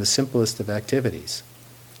discovered in the simplest of activities.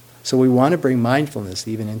 So we want to bring mindfulness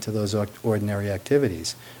even into those ordinary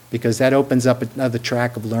activities, because that opens up another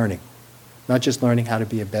track of learning. Not just learning how to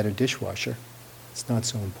be a better dishwasher. It's not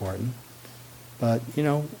so important. But, you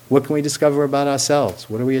know, what can we discover about ourselves?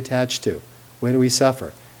 What are we attached to? Where do we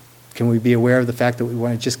suffer? Can we be aware of the fact that we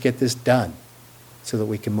want to just get this done so that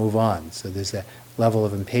we can move on? So there's that level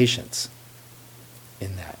of impatience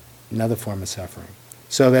in that. another form of suffering.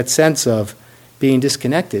 So that sense of being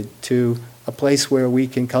disconnected to a place where we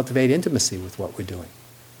can cultivate intimacy with what we're doing.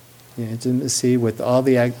 You know, intimacy with all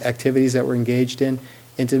the activities that we're engaged in,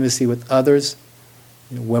 intimacy with others.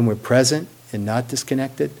 You know, when we're present and not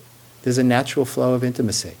disconnected, there's a natural flow of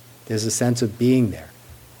intimacy. There's a sense of being there.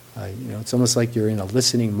 You know, it's almost like you're in a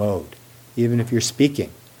listening mode. Even if you're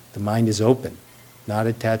speaking, the mind is open, not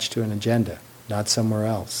attached to an agenda, not somewhere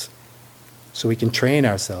else. So we can train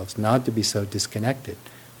ourselves not to be so disconnected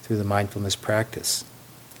through the mindfulness practice.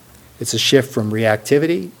 It's a shift from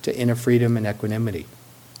reactivity to inner freedom and equanimity.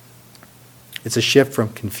 It's a shift from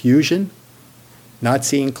confusion, not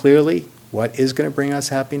seeing clearly what is going to bring us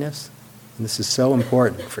happiness. And this is so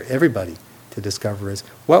important for everybody to discover, is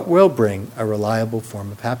what will bring a reliable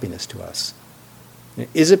form of happiness to us.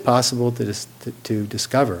 Is it possible to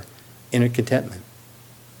discover inner contentment?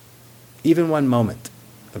 Even one moment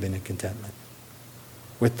of inner contentment,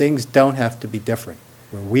 where things don't have to be different,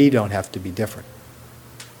 where we don't have to be different.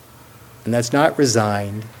 And that's not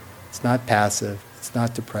resigned, it's not passive, it's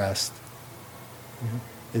not depressed.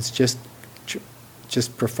 It's just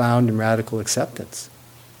profound and radical acceptance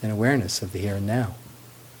and awareness of the here and now.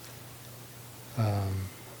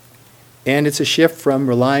 And it's a shift from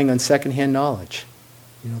relying on secondhand knowledge,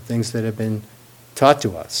 things that have been taught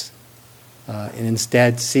to us, and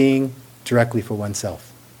instead seeing directly for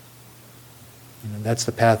oneself. That's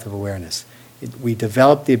the path of awareness. We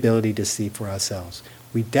develop the ability to see for ourselves.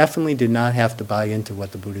 We definitely do not have to buy into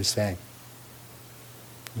what the Buddha is saying.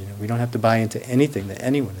 We don't have to buy into anything that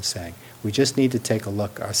anyone is saying. We just need to take a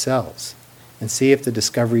look ourselves and see if the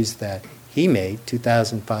discoveries that he made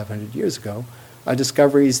 2,500 years ago are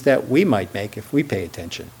discoveries that we might make if we pay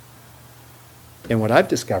attention. And what I've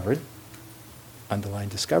discovered,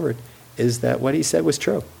 underlined discovered, is that what he said was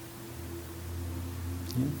true.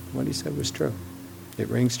 What he said was true. It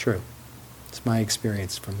rings true. It's my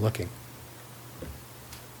experience from looking.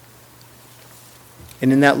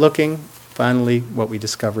 And in that looking, finally, what we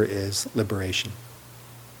discover is liberation.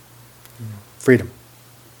 Freedom.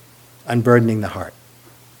 Unburdening the heart.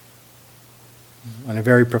 On a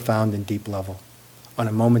very profound and deep level. On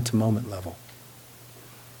a moment-to-moment level.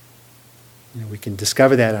 We can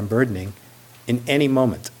discover that unburdening in any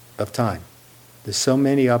moment of time. There's so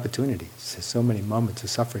many opportunities. There's so many moments of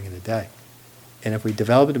suffering in a day. And if we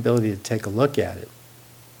develop an ability to take a look at it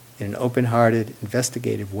in an open-hearted,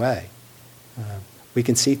 investigative way, we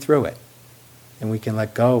can see through it. And we can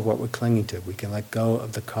let go of what we're clinging to. We can let go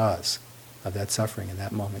of the cause of that suffering in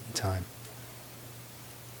that moment in time.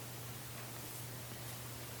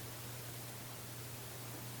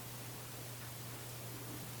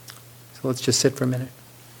 So let's just sit for a minute.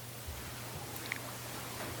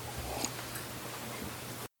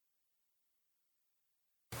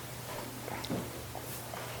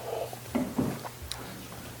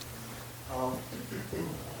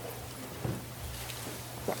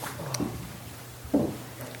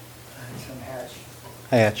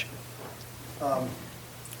 Hi, Hatch.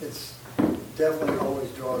 It's definitely always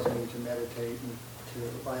draws me to meditate and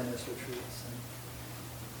to lioness retreats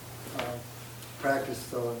and practice,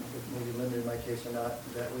 though it may be limited in my case or not,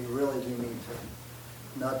 that we really do need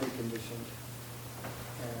to not be conditioned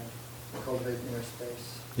and cultivate inner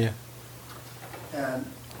space. Yeah. And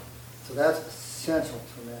so that's essential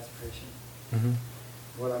to emancipation. Mm-hmm.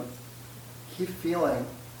 What I keep feeling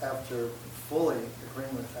after fully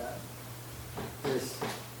agreeing with that is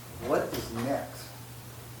what is next?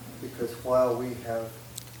 Because while we have,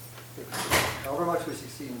 however much we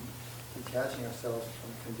succeed in detaching ourselves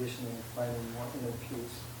from conditioning and finding more inner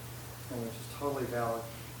peace, and which is totally valid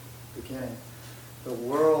beginning, the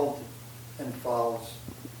world involves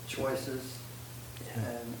choices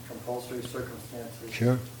and compulsory circumstances,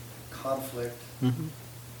 Sure. conflict. Mm-hmm.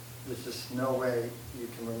 There's just no way you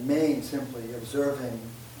can remain simply observing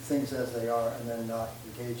things as they are and then not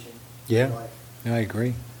engaging in life. Yeah, I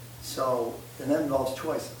agree. So, and that involves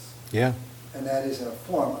choices. Yeah. And that is in a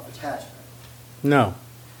form of attachment. No.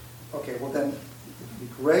 Okay, well then, it'd be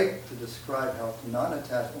great to describe how it's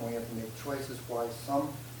non-attachment when we have to make choices, why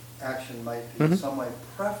some action might be in some way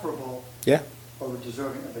preferable or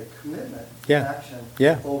deserving of a commitment action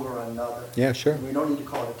over another. Yeah, sure. And we don't need to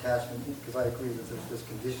call it attachment, because I agree that there's this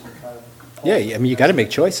condition kind of... Yeah, I mean, you got to make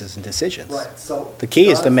choices and decisions. Right, so... The key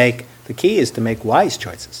is to make wise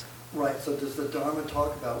choices. Right, so does the Dharma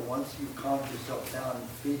talk about once you've calmed yourself down and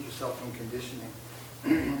freed yourself from conditioning,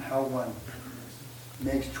 how one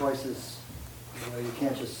makes choices where you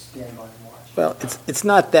can't just stand by and watch? Well, it's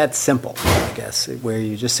not that simple, I guess, where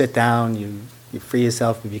you just sit down, you free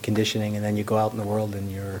yourself of your conditioning, and then you go out in the world and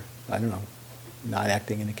you're, I don't know, not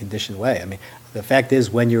acting in a conditioned way. I mean, the fact is,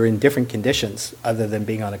 when you're in different conditions, other than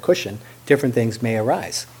being on a cushion, different things may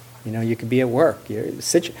arise. You know, you could be at work.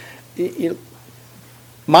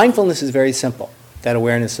 Mindfulness is very simple, that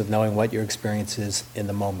awareness of knowing what your experience is in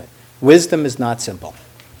the moment. Wisdom is not simple.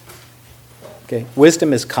 Okay?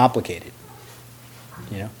 Wisdom is complicated.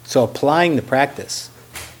 You know? So applying the practice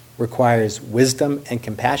requires wisdom and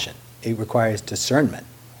compassion. It requires discernment.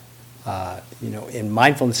 And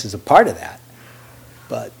mindfulness is a part of that.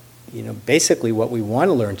 But, basically what we want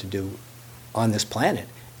to learn to do on this planet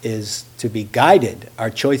is to be guided, our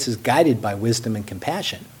choices guided by wisdom and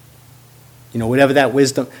compassion. Whatever that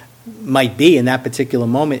wisdom might be in that particular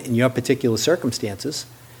moment in your particular circumstances,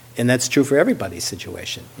 and that's true for everybody's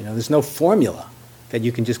situation. There's no formula that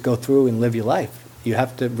you can just go through and live your life. You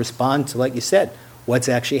have to respond to, like you said, what's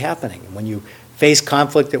actually happening. And when you face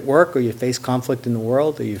conflict at work, or you face conflict in the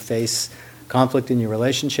world, or you face conflict in your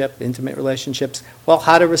relationship, intimate relationships, well,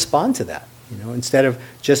 how to respond to that, instead of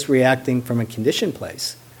just reacting from a conditioned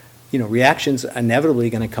place. Reactions are inevitably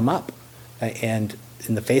going to come up. And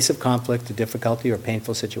in the face of conflict or difficulty or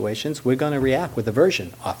painful situations, we're going to react with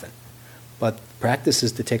aversion often. But practice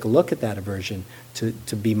is to take a look at that aversion,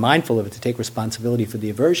 to be mindful of it, to take responsibility for the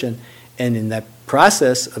aversion. And in that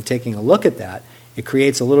process of taking a look at that, it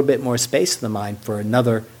creates a little bit more space in the mind for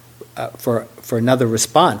another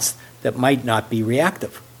response that might not be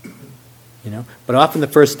reactive. But often the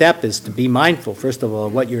first step is to be mindful, first of all,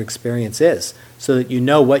 of what your experience is, so that you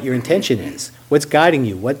know what your intention is, what's guiding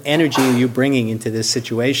you, what energy are you bringing into this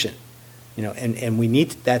situation. And we need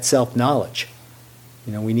that self-knowledge.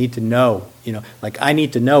 We need to know, like I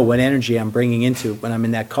need to know what energy I'm bringing into when I'm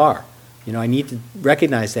in that car. I need to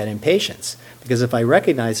recognize that impatience, because if I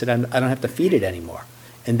recognize it, I don't have to feed it anymore.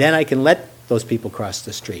 And then I can let those people cross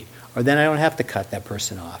the street. Or then I don't have to cut that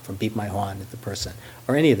person off or beat my horn at the person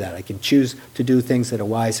or any of that. I can choose to do things that are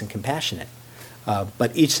wise and compassionate.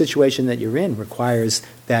 But each situation that you're in requires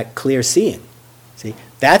that clear seeing. See,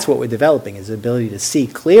 that's what we're developing, is the ability to see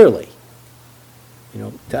clearly,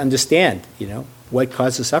 to understand, what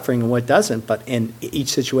causes suffering and what doesn't, but in each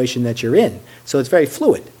situation that you're in. So it's very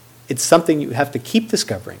fluid. It's something you have to keep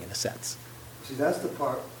discovering, in a sense. See, that's the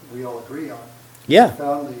part we all agree on. Yeah. We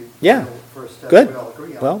found the Yeah. first step Good. we all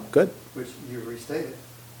agree on. Well, good. Which you restated.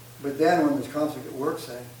 But then when there's conflict at work,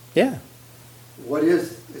 say, Yeah.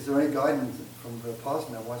 is there any guidance from the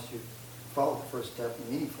Vipassana once you follow the first step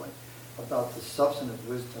meaningfully about the substantive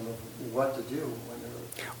wisdom of what to do when there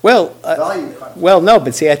are value conflicts? Well, no,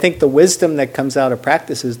 but see, I think the wisdom that comes out of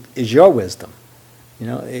practice is your wisdom.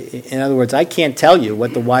 In other words, I can't tell you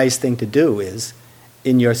what the wise thing to do is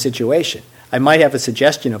in your situation. I might have a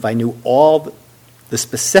suggestion if I knew all the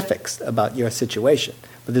specifics about your situation,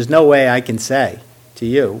 but there's no way I can say to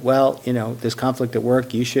you, well, there's conflict at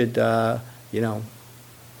work, you should, go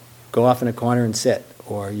off in a corner and sit,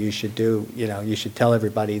 or you should you should tell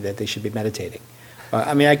everybody that they should be meditating.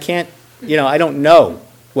 I can't, I don't know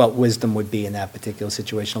what wisdom would be in that particular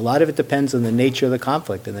situation. A lot of it depends on the nature of the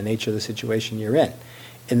conflict and the nature of the situation you're in.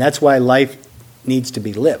 And that's why life needs to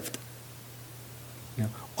be lived.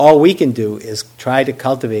 All we can do is try to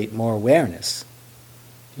cultivate more awareness,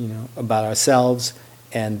 about ourselves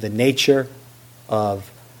and the nature of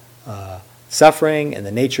suffering and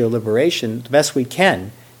the nature of liberation the best we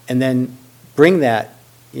can, and then bring that,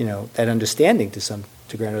 that understanding to some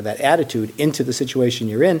degree, or that attitude into the situation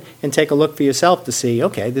you're in, and take a look for yourself to see,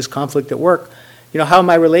 okay, this conflict at work, how am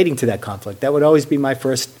I relating to that conflict? That would always be my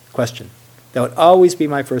first question. That would always be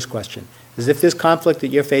my first question, is if this conflict that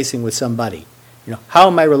you're facing with somebody, how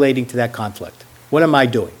am I relating to that conflict? What am I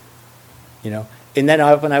doing? And then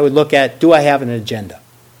often I would look at, do I have an agenda?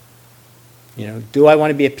 Do I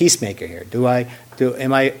want to be a peacemaker here?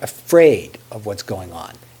 Am I afraid of what's going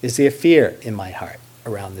on? Is there fear in my heart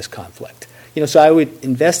around this conflict? So I would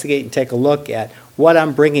investigate and take a look at what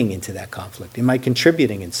I'm bringing into that conflict. Am I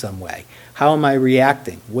contributing in some way? How am I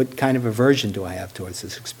reacting? What kind of aversion do I have towards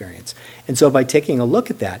this experience? And so by taking a look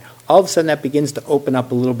at that, all of a sudden that begins to open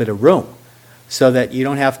up a little bit of room, so that you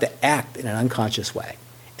don't have to act in an unconscious way.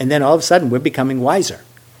 And then all of a sudden we're becoming wiser.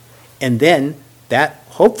 And then that,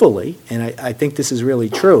 hopefully, and I think this is really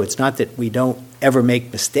true, it's not that we don't ever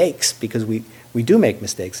make mistakes, because we do make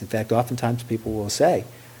mistakes. In fact, oftentimes people will say,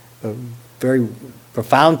 a very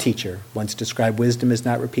profound teacher once described wisdom as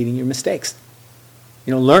not repeating your mistakes.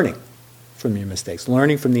 Learning from your mistakes,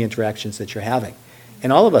 learning from the interactions that you're having.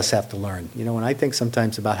 And all of us have to learn. When I think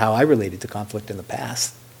sometimes about how I related to conflict in the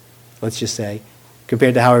past, let's just say,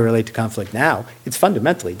 compared to how I relate to conflict now, it's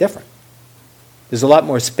fundamentally different. There's a lot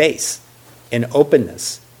more space and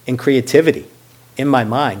openness and creativity in my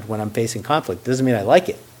mind when I'm facing conflict. Doesn't mean I like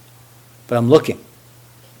it, but I'm looking.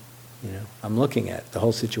 I'm looking at the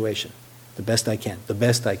whole situation the best I can,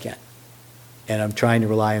 And I'm trying to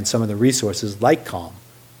rely on some of the resources like calm,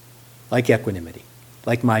 like equanimity,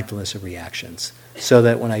 like mindfulness of reactions, so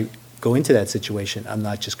that when I go into that situation, I'm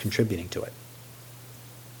not just contributing to it.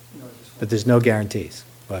 But there's no guarantees.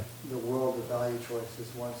 But the world of value choices,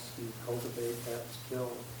 once you cultivate that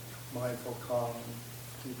skill, mindful, calm,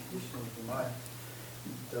 deep conditioning of the mind,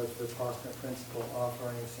 does the Vipassana principle offer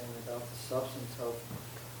anything about the substance of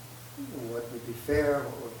what would be fair,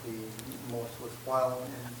 what would be most worthwhile?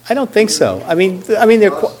 I don't think so. I mean, they're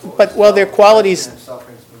they're qualities.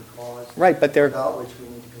 Suffering's been caused, right, but they're without which we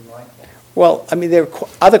need to be mindful. Well, I mean, there are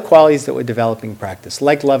other qualities that we're developing practice,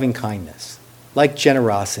 like loving kindness, like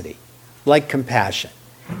generosity, like compassion.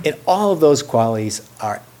 And all of those qualities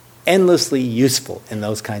are endlessly useful in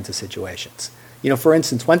those kinds of situations. For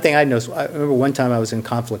instance, one thing I noticed, I remember one time I was in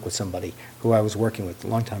conflict with somebody who I was working with a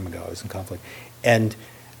long time ago. I was in conflict. And,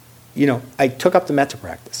 I took up the metta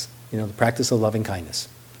practice, the practice of loving kindness.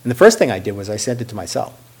 And the first thing I did was I said it to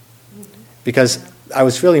myself because I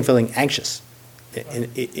was feeling anxious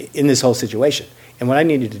in this whole situation. And what I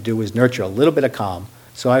needed to do was nurture a little bit of calm.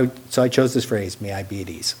 So I chose this phrase, may I be at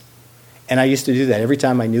ease. And I used to do that. Every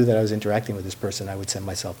time I knew that I was interacting with this person, I would send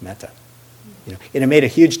myself metta. And it made a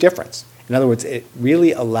huge difference. In other words, it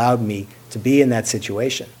really allowed me to be in that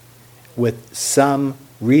situation with some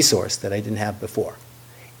resource that I didn't have before.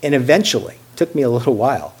 And eventually, it took me a little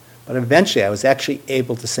while, but eventually I was actually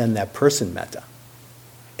able to send that person metta.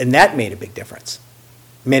 And that made a big difference.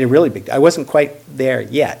 It made a really big difference. I wasn't quite there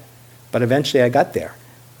yet, but eventually I got there.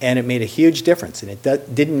 And it made a huge difference. And it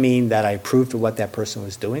didn't mean that I approved of what that person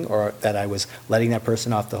was doing or that I was letting that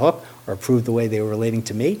person off the hook or approved the way they were relating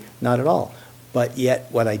to me. Not at all. But yet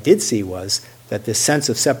what I did see was that this sense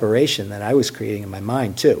of separation that I was creating in my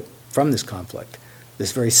mind, too, from this conflict,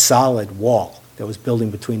 this very solid wall that was building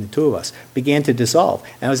between the two of us, began to dissolve.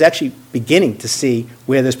 And I was actually beginning to see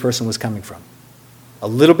where this person was coming from. A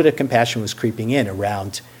little bit of compassion was creeping in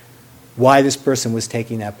around why this person was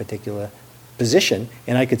taking that particular position,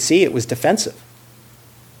 and I could see it was defensive,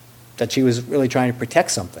 that she was really trying to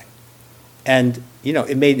protect something. And,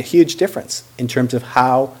 it made a huge difference in terms of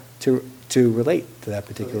how to relate to that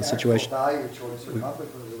particular situation. So the actual value choice or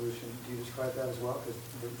conflict resolution, do you describe that as well?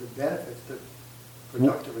 Because the benefits, the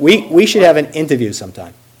productive... We should have an interview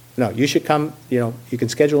sometime. No, you should come, you can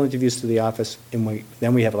schedule interviews to the office, and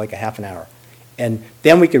then we have like a half an hour. And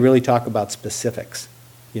then we could really talk about specifics.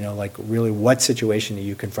 Like really what situation are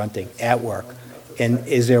you confronting at work? And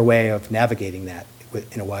is there a way of navigating that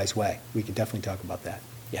in a wise way? We could definitely talk about that.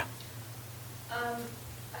 Yeah. I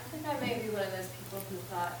think I may be one of those people who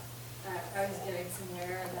thought that I was getting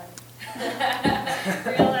somewhere and then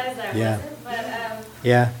realized I wasn't. But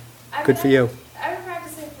yeah, good for you. I've been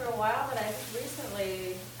practicing for a while, but I think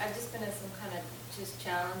recently I've just been in some kind of just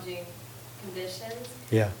challenging conditions.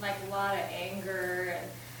 Yeah. Like a lot of anger and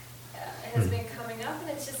has been coming up, and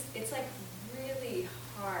it's like really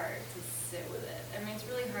hard to sit with it. I mean, it's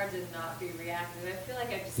really hard to not be reactive. I feel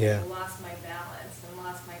like I've just lost my balance and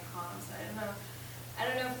lost my calm. So I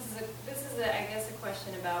don't know if this is I guess a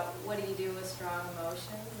question about what do you do with strong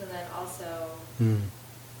emotions, and then also,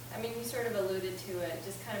 I mean, you sort of alluded to it,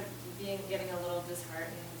 just kind of getting a little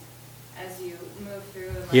disheartened as you move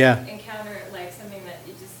through and encounter like something that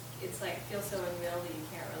it's like feels so unreal that you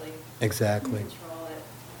can't really control it.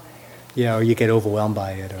 Yeah, or you get overwhelmed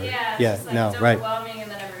by it. Or, it's overwhelming,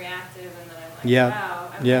 and then I'm reactive, and then I'm like,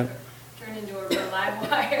 wow, I'm turned into a real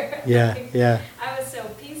live wire. I was so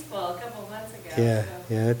peaceful a couple months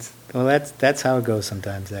ago. That's how it goes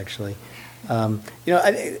sometimes, actually. I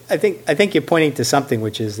think you're pointing to something,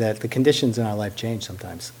 which is that the conditions in our life change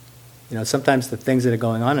sometimes. Sometimes the things that are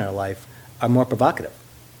going on in our life are more provocative.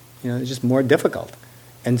 It's just more difficult.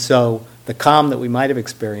 And so the calm that we might have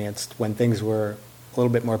experienced when things were a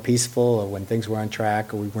little bit more peaceful, or when things were on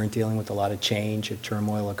track, or we weren't dealing with a lot of change or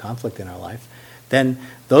turmoil or conflict in our life, then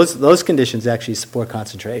those conditions actually support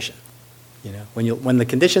concentration. When the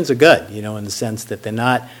conditions are good, in the sense that they're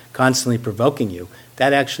not constantly provoking you,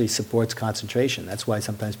 that actually supports concentration. That's why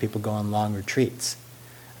sometimes people go on long retreats,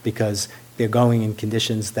 because they're going in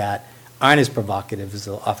conditions that aren't as provocative as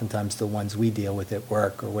oftentimes the ones we deal with at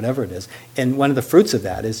work or whatever it is. And one of the fruits of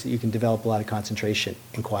that is you can develop a lot of concentration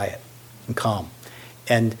and quiet and calm.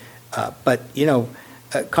 And but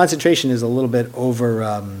concentration is a little bit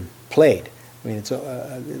overplayed. I mean,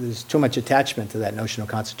 there's too much attachment to that notion of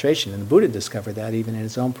concentration, and the Buddha discovered that even in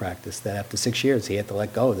his own practice. That after 6 years, he had to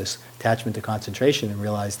let go of this attachment to concentration and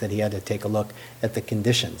realize that he had to take a look at the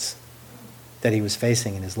conditions that he was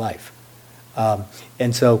facing in his life.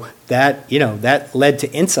 And so that, that led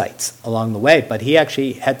to insights along the way, but he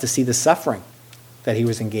actually had to see the suffering that he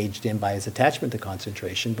was engaged in by his attachment to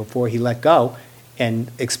concentration before he let go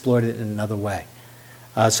and explored it in another way.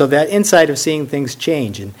 So that insight of seeing things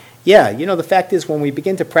change. And yeah, the fact is when we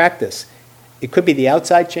begin to practice, it could be the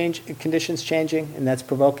outside conditions changing, and that's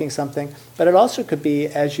provoking something, but it also could be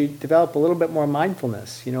as you develop a little bit more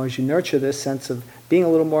mindfulness, as you nurture this sense of being a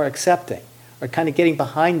little more accepting, or kind of getting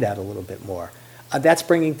behind that a little bit more. That's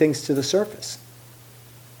bringing things to the surface.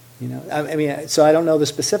 So I don't know the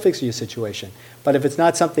specifics of your situation, but if it's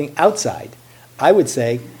not something outside, I would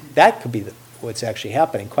say that could be what's actually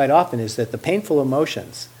happening. Quite often is that the painful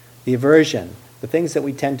emotions, the aversion, the things that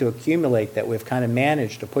we tend to accumulate that we've kind of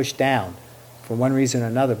managed to push down for one reason or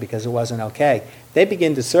another because it wasn't okay, they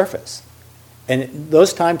begin to surface. And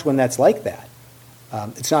those times when that's like that,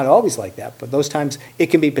 it's not always like that, but those times it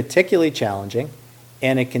can be particularly challenging,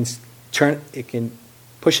 and it can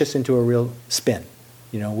push us into a real spin,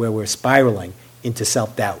 where we're spiraling into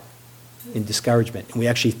self-doubt, in discouragement, and we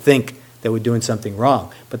actually think that we're doing something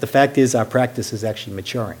wrong. But the fact is our practice is actually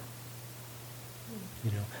maturing.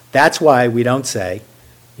 That's why we don't say,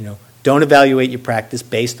 don't evaluate your practice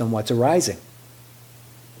based on what's arising.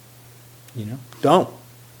 Don't.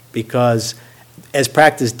 Because as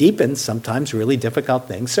practice deepens, sometimes really difficult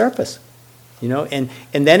things surface. And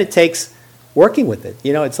then it takes working with it.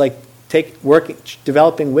 It's like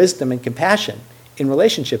developing wisdom and compassion in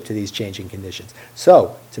relationship to these changing conditions.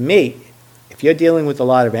 So, to me, if you're dealing with a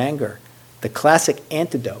lot of anger, the classic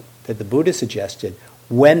antidote that the Buddha suggested,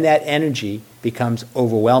 when that energy becomes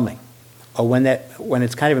overwhelming, or when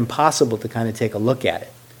it's kind of impossible to kind of take a look at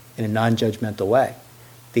it in a non-judgmental way,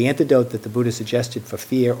 the antidote that the Buddha suggested for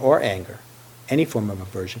fear or anger, any form of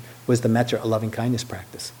aversion, was the metta, a loving-kindness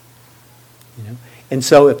practice. And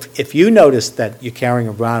so if you notice that you're carrying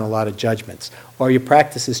around a lot of judgments, or your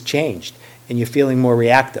practice has changed, and you're feeling more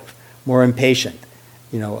reactive, more impatient,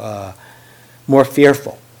 more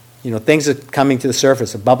fearful, things are coming to the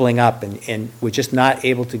surface, are bubbling up, and we're just not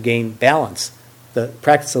able to gain balance, the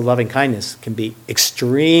practice of loving-kindness can be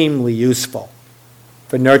extremely useful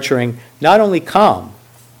for nurturing not only calm,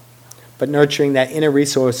 but nurturing that inner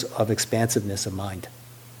resource of expansiveness of mind.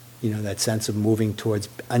 That sense of moving towards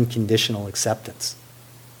unconditional acceptance.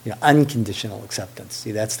 Unconditional acceptance.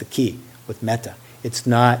 See, that's the key with metta. It's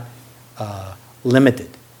not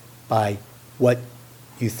limited by what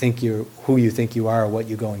you think who you think you are, or what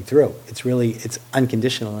you're going through. It's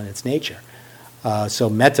unconditional in its nature. So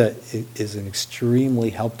metta is an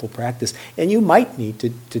extremely helpful practice. And you might need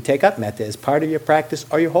to take up metta as part of your practice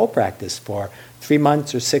or your whole practice for 3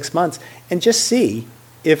 months or 6 months, and just see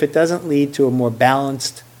if it doesn't lead to a more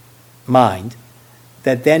balanced mind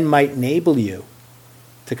that then might enable you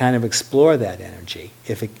to kind of explore that energy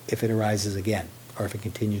if it arises again, or if it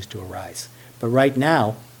continues to arise. But right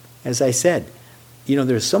now, as I said,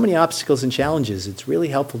 there's so many obstacles and challenges, it's really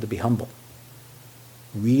helpful to be humble.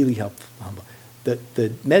 Really helpful, humble.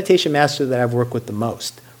 The meditation master that I've worked with the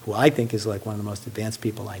most, who I think is like one of the most advanced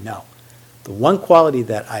people I know, the one quality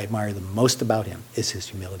that I admire the most about him is his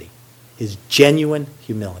humility, his genuine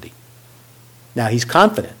humility. Now, he's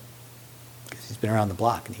confident, because he's been around the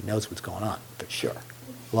block and he knows what's going on, for sure,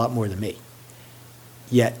 a lot more than me.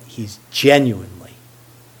 Yet, he's genuinely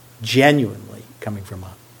coming from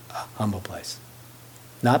a humble place.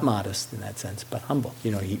 Not modest in that sense, but humble.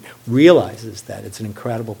 He realizes that it's an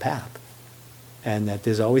incredible path, and that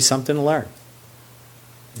there's always something to learn.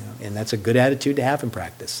 And that's a good attitude to have in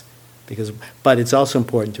practice. But it's also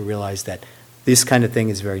important to realize that this kind of thing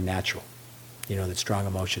is very natural. That strong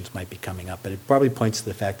emotions might be coming up, but it probably points to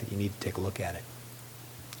the fact that you need to take a look at it.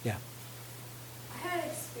 Yeah. I had an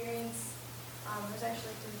experience, it was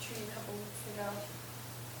actually at the retreat a couple weeks ago,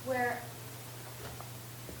 where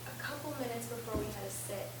a couple minutes before we had to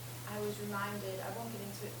sit, I was reminded, I won't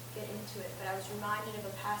get into it, but I was reminded of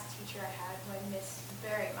a past teacher I had who I missed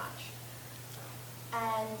very much.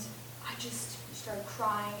 And I just started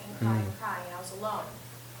crying and crying and crying, and I was alone.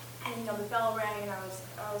 And the bell rang, and I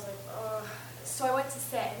was like, ugh. So I went to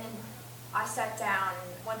sit, and then I sat down,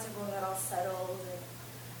 and once everyone got all settled, and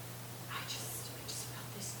I just felt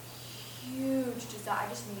this huge desire. I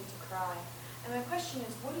just needed to cry. And my question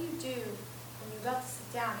is, what do you do when you're about to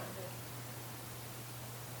sit down?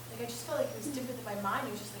 And I just felt like it was different than my mind.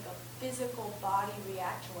 It was just like a physical body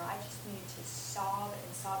reaction where I just needed to sob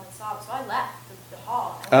and sob and sob. So I left the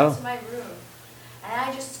hall. I went to my room, and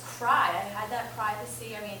I just cried. I had that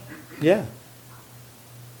privacy. Yeah.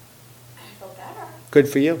 I felt better. Good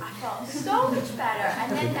for you. I felt so much better.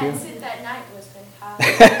 And then that sit that night was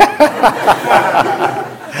fantastic.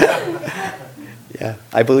 Yeah,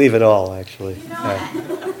 I believe it all, actually. You know,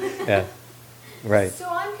 Yeah, yeah. Right. So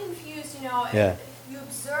I'm confused, you know, Yeah. you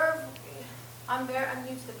observe, I'm new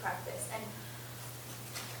to the practice, and,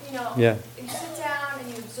 you know, Yeah. you sit down and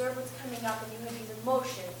you observe what's coming up, and you have these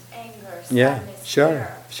emotions, anger, Yeah, sadness, sure,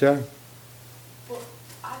 fear. sure. Well,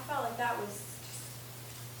 I felt like that was just,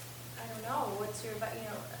 I don't know, what's your, you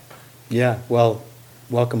know. Yeah, well,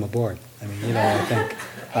 welcome aboard. I mean, you know, I think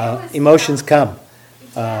It was, emotions come.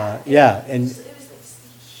 Yeah, it and was like this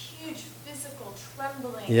huge physical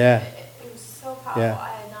trembling. Yeah. It was so powerful. Yeah. I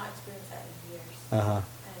had not experienced that in years. uh-huh,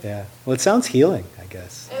 And yeah. Well, it sounds healing, I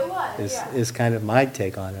guess. It was, Is yeah. is kind of my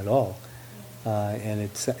take on it all, and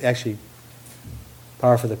it's actually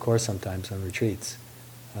par for the course sometimes on retreats,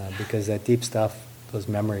 because that deep stuff, those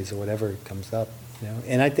memories or whatever comes up, you know.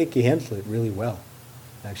 And I think you handled it really well,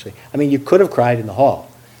 actually. I mean, you could have cried in the hall,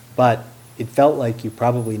 but it felt like you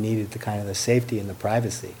probably needed the kind of the safety and the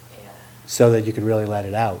privacy Yeah. so that you could really let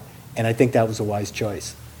it out. And I think that was a wise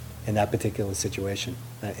choice in that particular situation.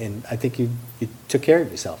 And I think you took care of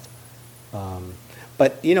yourself.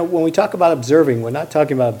 But, you know, when we talk about observing, we're not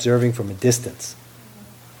talking about observing from a distance,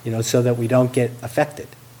 you know, so that we don't get affected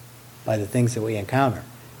by the things that we encounter.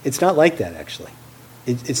 It's not like that, actually.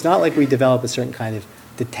 It's not like we develop a certain kind of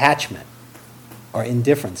detachment or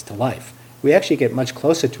indifference to life. We actually get much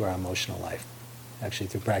closer to our emotional life, actually,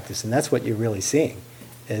 through practice. And that's what you're really seeing,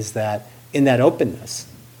 is that in that openness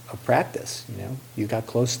of practice, you know, you got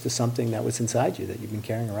close to something that was inside you that you've been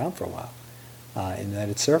carrying around for a while, and that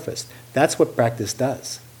it surfaced. That's what practice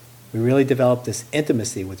does. We really develop this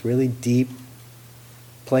intimacy with really deep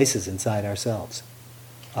places inside ourselves.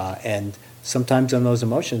 And sometimes on those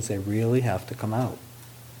emotions, they really have to come out.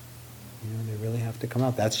 You know, they really have to come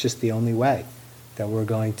out. That's just the only way that we're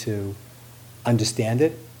going to understand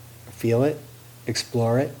it, feel it,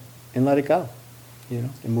 explore it, and let it go, you know,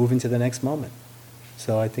 and move into the next moment.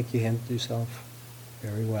 So I think you handled yourself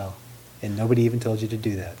very well. And nobody even told you to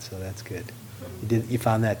do that, so that's good. You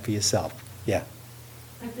found that for yourself. Yeah.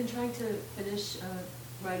 I've been trying to finish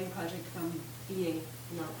a writing project from being,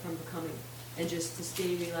 not from becoming, and just to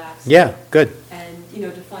stay relaxed. Yeah, good. And, you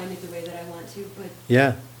know, define it the way that I want to, but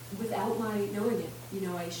Yeah. without my knowing it, you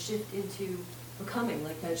know, I shift into becoming,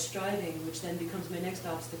 like that striving, which then becomes my next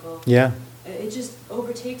obstacle. Yeah. It just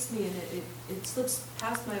overtakes me, and it slips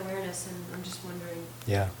past my awareness, and I'm just wondering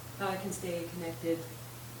Yeah. how I can stay connected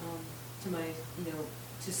to my, you know,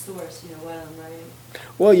 to source, you know, while I'm writing.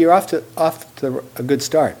 Well, you're off to a good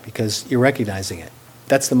start because you're recognizing it.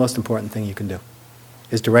 That's the most important thing you can do,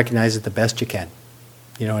 is to recognize it the best you can,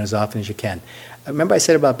 you know, and as often as you can. Remember I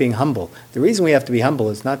said about being humble. The reason we have to be humble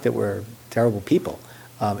is not that we're terrible people.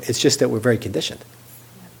 It's just that we're very conditioned,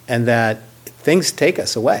 and that things take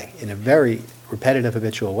us away in a very repetitive,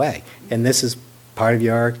 habitual way. And this is part of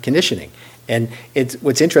your conditioning. And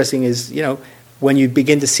what's interesting is, you know, when you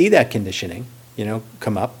begin to see that conditioning, you know,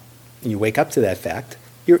 come up, and you wake up to that fact,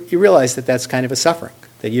 you realize that that's kind of a suffering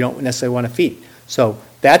that you don't necessarily want to feed. So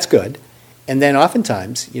that's good. And then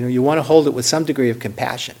oftentimes, you know, you want to hold it with some degree of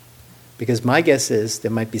compassion, because my guess is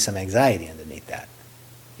there might be some anxiety underneath that.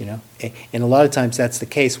 You know, and a lot of times that's the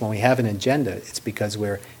case when we have an agenda. It's because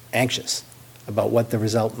we're anxious about what the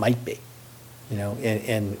result might be. You know,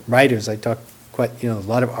 and writers, I talk quite, you know, a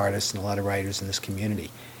lot of artists and a lot of writers in this community,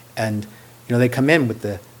 and you know, they come in with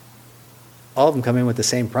all of them come in with the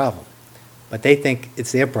same problem, but they think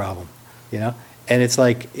it's their problem. You know, and it's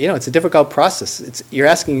like, you know, it's a difficult process. You're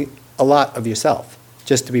asking a lot of yourself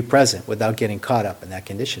just to be present without getting caught up in that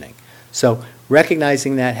conditioning. So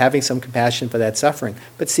recognizing that, having some compassion for that suffering,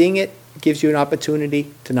 but seeing it gives you an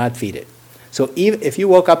opportunity to not feed it. So even if you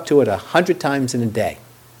woke up to it 100 times in a day,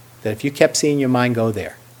 that if you kept seeing your mind go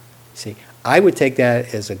there, see, I would take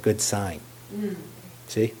that as a good sign.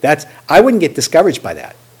 See, I wouldn't get discouraged by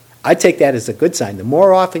that. I'd take that as a good sign. The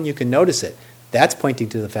more often you can notice it, that's pointing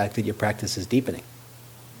to the fact that your practice is deepening.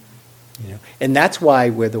 You know, and that's why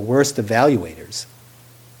we're the worst evaluators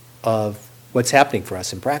of what's happening for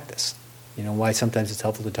us in practice. You know, why sometimes it's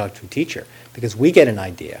helpful to talk to a teacher, because we get an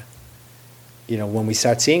idea, you know, when we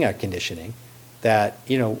start seeing our conditioning, that,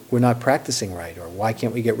 you know, we're not practicing right, or why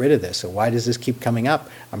can't we get rid of this, or why does this keep coming up?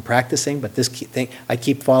 I'm practicing, but I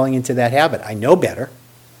keep falling into that habit. I know better.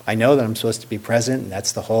 I know that I'm supposed to be present, and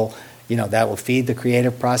that's the whole, you know, that will feed the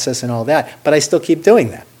creative process and all that, but I still keep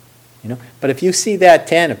doing that. You know, but if you see that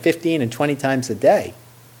 10 or 15 and 20 times a day,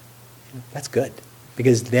 you know, that's good,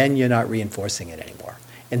 because then you're not reinforcing it anymore.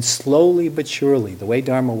 And slowly but surely, the way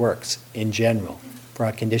Dharma works in general for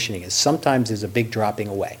our conditioning is sometimes there's a big dropping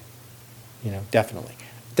away. You know, definitely.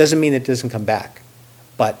 Doesn't mean it doesn't come back,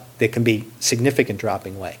 but there can be significant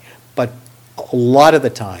dropping away. But a lot of the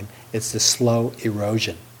time, It's the slow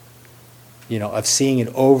erosion, of seeing it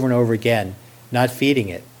over and over again, not feeding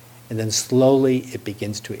it, and then slowly it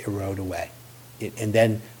begins to erode away. And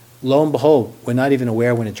then, lo and behold, we're not even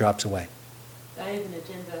aware when it drops away. I have an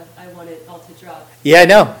agenda. I want it all to drop. Yeah,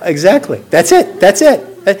 no, exactly. That's it.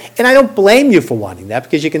 And I don't blame you for wanting that,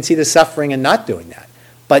 because you can see the suffering in not doing that.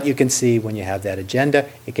 But you can see when you have that agenda,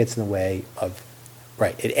 it gets in the way of,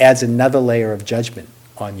 right, it adds another layer of judgment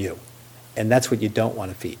on you. And that's what you don't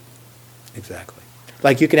want to feed. Exactly.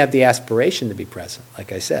 Like you can have the aspiration to be present,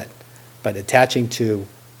 like I said, but attaching to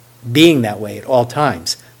being that way at all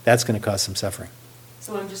times, that's going to cause some suffering.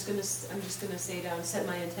 So I'm just gonna say down, set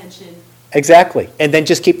my intention. Exactly. And then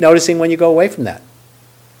just keep noticing when you go away from that.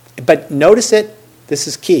 But notice it, this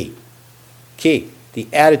is key. Key. The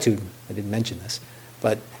attitude, I didn't mention this,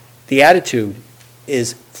 but the attitude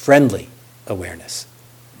is friendly awareness.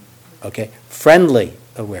 Okay? Friendly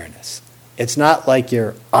awareness. It's not like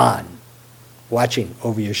you're on, watching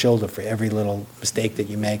over your shoulder for every little mistake that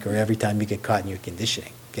you make or every time you get caught in your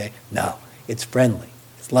conditioning. Okay? No. It's friendly.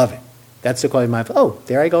 It's loving. That's the quality of mindful. Oh,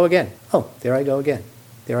 there I go again. Oh, there I go again.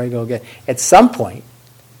 There I go again. At some point,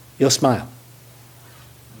 you'll smile.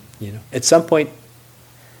 At some point,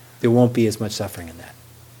 there won't be as much suffering in that.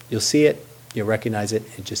 You'll see it, you'll recognize it,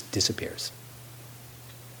 it just disappears.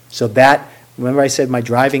 So that, remember I said my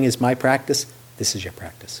driving is my practice? This is your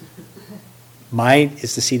practice. Mine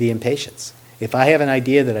is to see the impatience. If I have an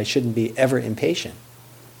idea that I shouldn't be ever impatient,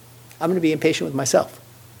 I'm going to be impatient with myself.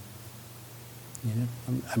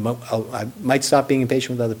 I might stop being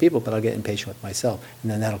impatient with other people, but I'll get impatient with myself,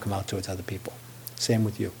 and then that'll come out towards other people. Same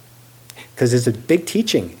with you. Because there's a big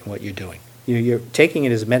teaching in what you're doing. You're taking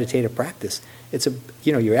it as a meditative practice.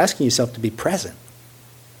 You're asking yourself to be present.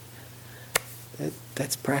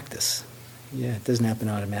 That's practice. Yeah, it doesn't happen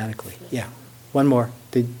automatically. Yeah. One more.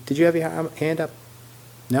 Did you have your hand up?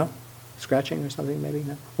 No? Scratching or something maybe?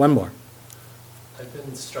 No? One more. I've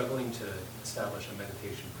been struggling to establish a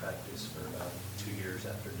meditation practice for about 2 years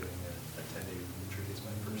after doing a 10-day retreat as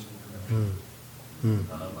my first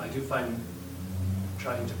introduction. I do find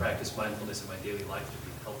trying to practice mindfulness in my daily life to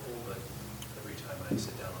be helpful, but every time I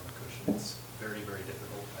sit down on the cushion, it's very, very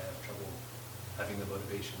difficult. I have trouble having the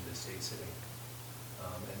motivation to stay sitting.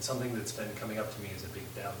 And something that's been coming up to me is a big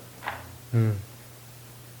doubt. I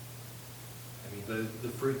mean, the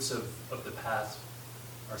fruits of the path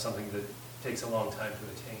are something that takes a long time to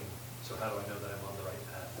attain. So how do I know that I'm on the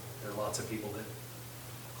right path? There are lots of people that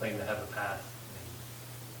claim to have a path,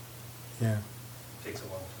 and it takes a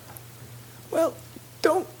long time. Well,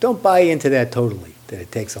 don't buy into that totally, that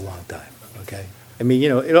it takes a long time, okay? I mean,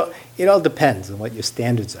 it all depends on what your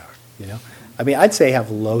standards are, I mean, I'd say have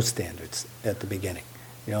low standards at the beginning.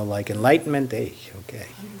 Like enlightenment, hey, okay,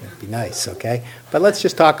 that'd be nice, okay? But let's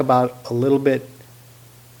just talk about a little bit,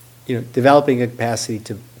 developing a capacity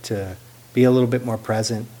to be a little bit more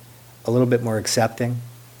present, a little bit more accepting,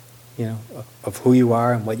 of who you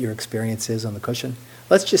are and what your experience is on the cushion.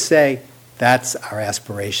 Let's just say that's our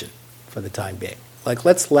aspiration for the time being. Like,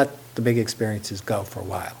 let's let the big experiences go for a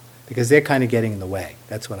while, because they're kind of getting in the way.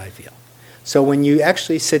 That's what I feel. So when you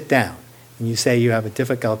actually sit down and you say you have a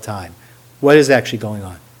difficult time, what is actually going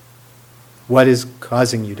on? What is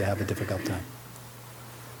causing you to have a difficult time?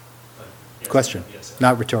 Yes, Question, yes,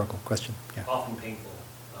 not rhetorical. Question. Yeah. Often painful,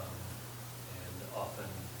 and often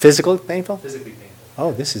Physically painful? physically painful.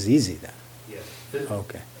 Oh, this is easy then. Yeah.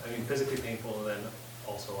 Okay. I mean, physically painful, and then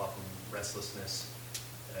also often restlessness,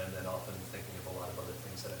 and then often thinking of a lot of other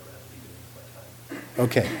things that I'd rather be doing with my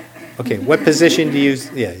time. Okay. What position do you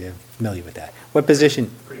use? Yeah, you're familiar with that. What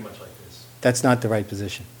position? Pretty much like this. That's not the right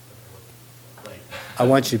position. Like, I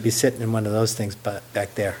want you to be sitting in one of those things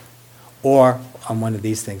back there, or on one of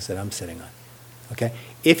these things that I'm sitting on. Okay?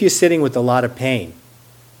 If you're sitting with a lot of pain,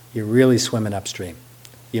 you're really swimming upstream.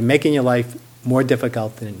 You're making your life more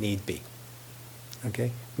difficult than it need be.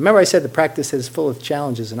 Okay? Remember I said the practice is full of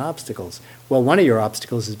challenges and obstacles. Well, one of your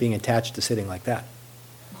obstacles is being attached to sitting like that.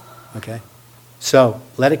 Okay? So,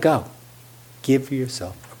 let it go. Give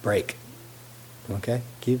yourself a break. Okay?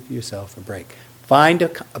 Give yourself a break. Find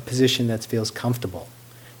a position that feels comfortable,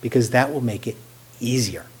 because that will make it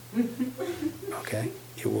easier. Okay?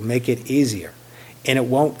 It will make it easier. And it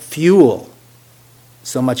won't fuel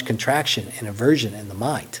so much contraction and aversion in the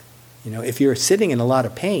mind. If you're sitting in a lot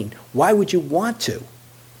of pain, why would you want to?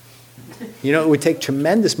 It would take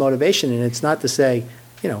tremendous motivation, and it's not to say,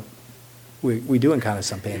 we do encounter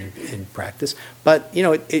some pain in practice, but,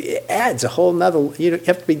 it adds a whole nother, you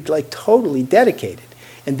have to be like totally dedicated.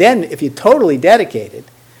 And then if you're totally dedicated,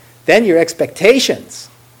 then your expectations,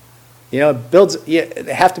 they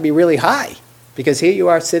have to be really high, because here you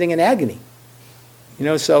are sitting in agony.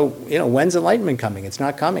 So, when's enlightenment coming? It's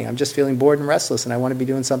not coming. I'm just feeling bored and restless and I want to be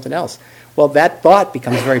doing something else. Well, that thought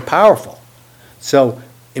becomes very powerful. So,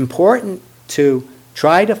 important to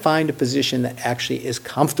try to find a position that actually is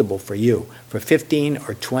comfortable for you for 15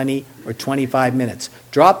 or 20 or 25 minutes.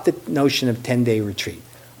 Drop the notion of 10-day retreat.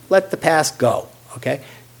 Let the past go, okay?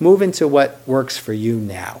 Move into what works for you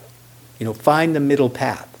now. Find the middle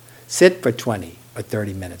path. Sit for 20 or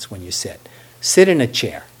 30 minutes when you sit. Sit in a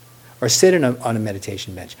chair or sit on a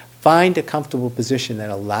meditation bench. Find a comfortable position that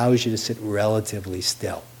allows you to sit relatively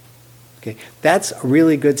still. Okay? That's a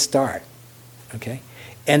really good start. Okay?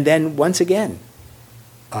 And then once again,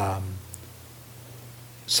 I'd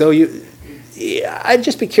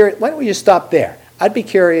just be curious. Why don't we just stop there? I'd be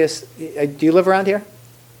curious. Do you live around here?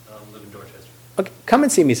 Live in Dorchester. Okay, come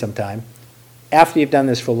and see me sometime after you've done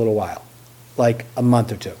this for a little while, like a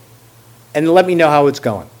month or two, and let me know how it's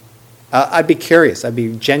going. I'd be curious. I'd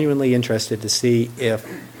be genuinely interested to see if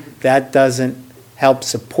that doesn't help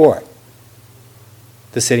support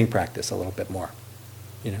the sitting practice a little bit more.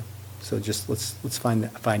 So just let's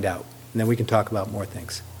find out, and then we can talk about more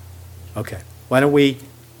things. Okay. Why don't we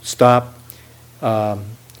stop?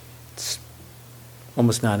 It's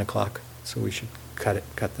almost 9 o'clock, so we should cut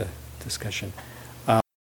the discussion.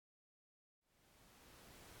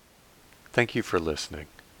 Thank you for listening.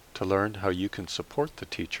 To learn how you can support the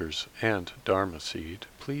teachers and Dharma Seed,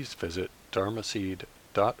 please visit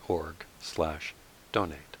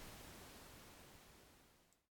dharmaseed.org/donate.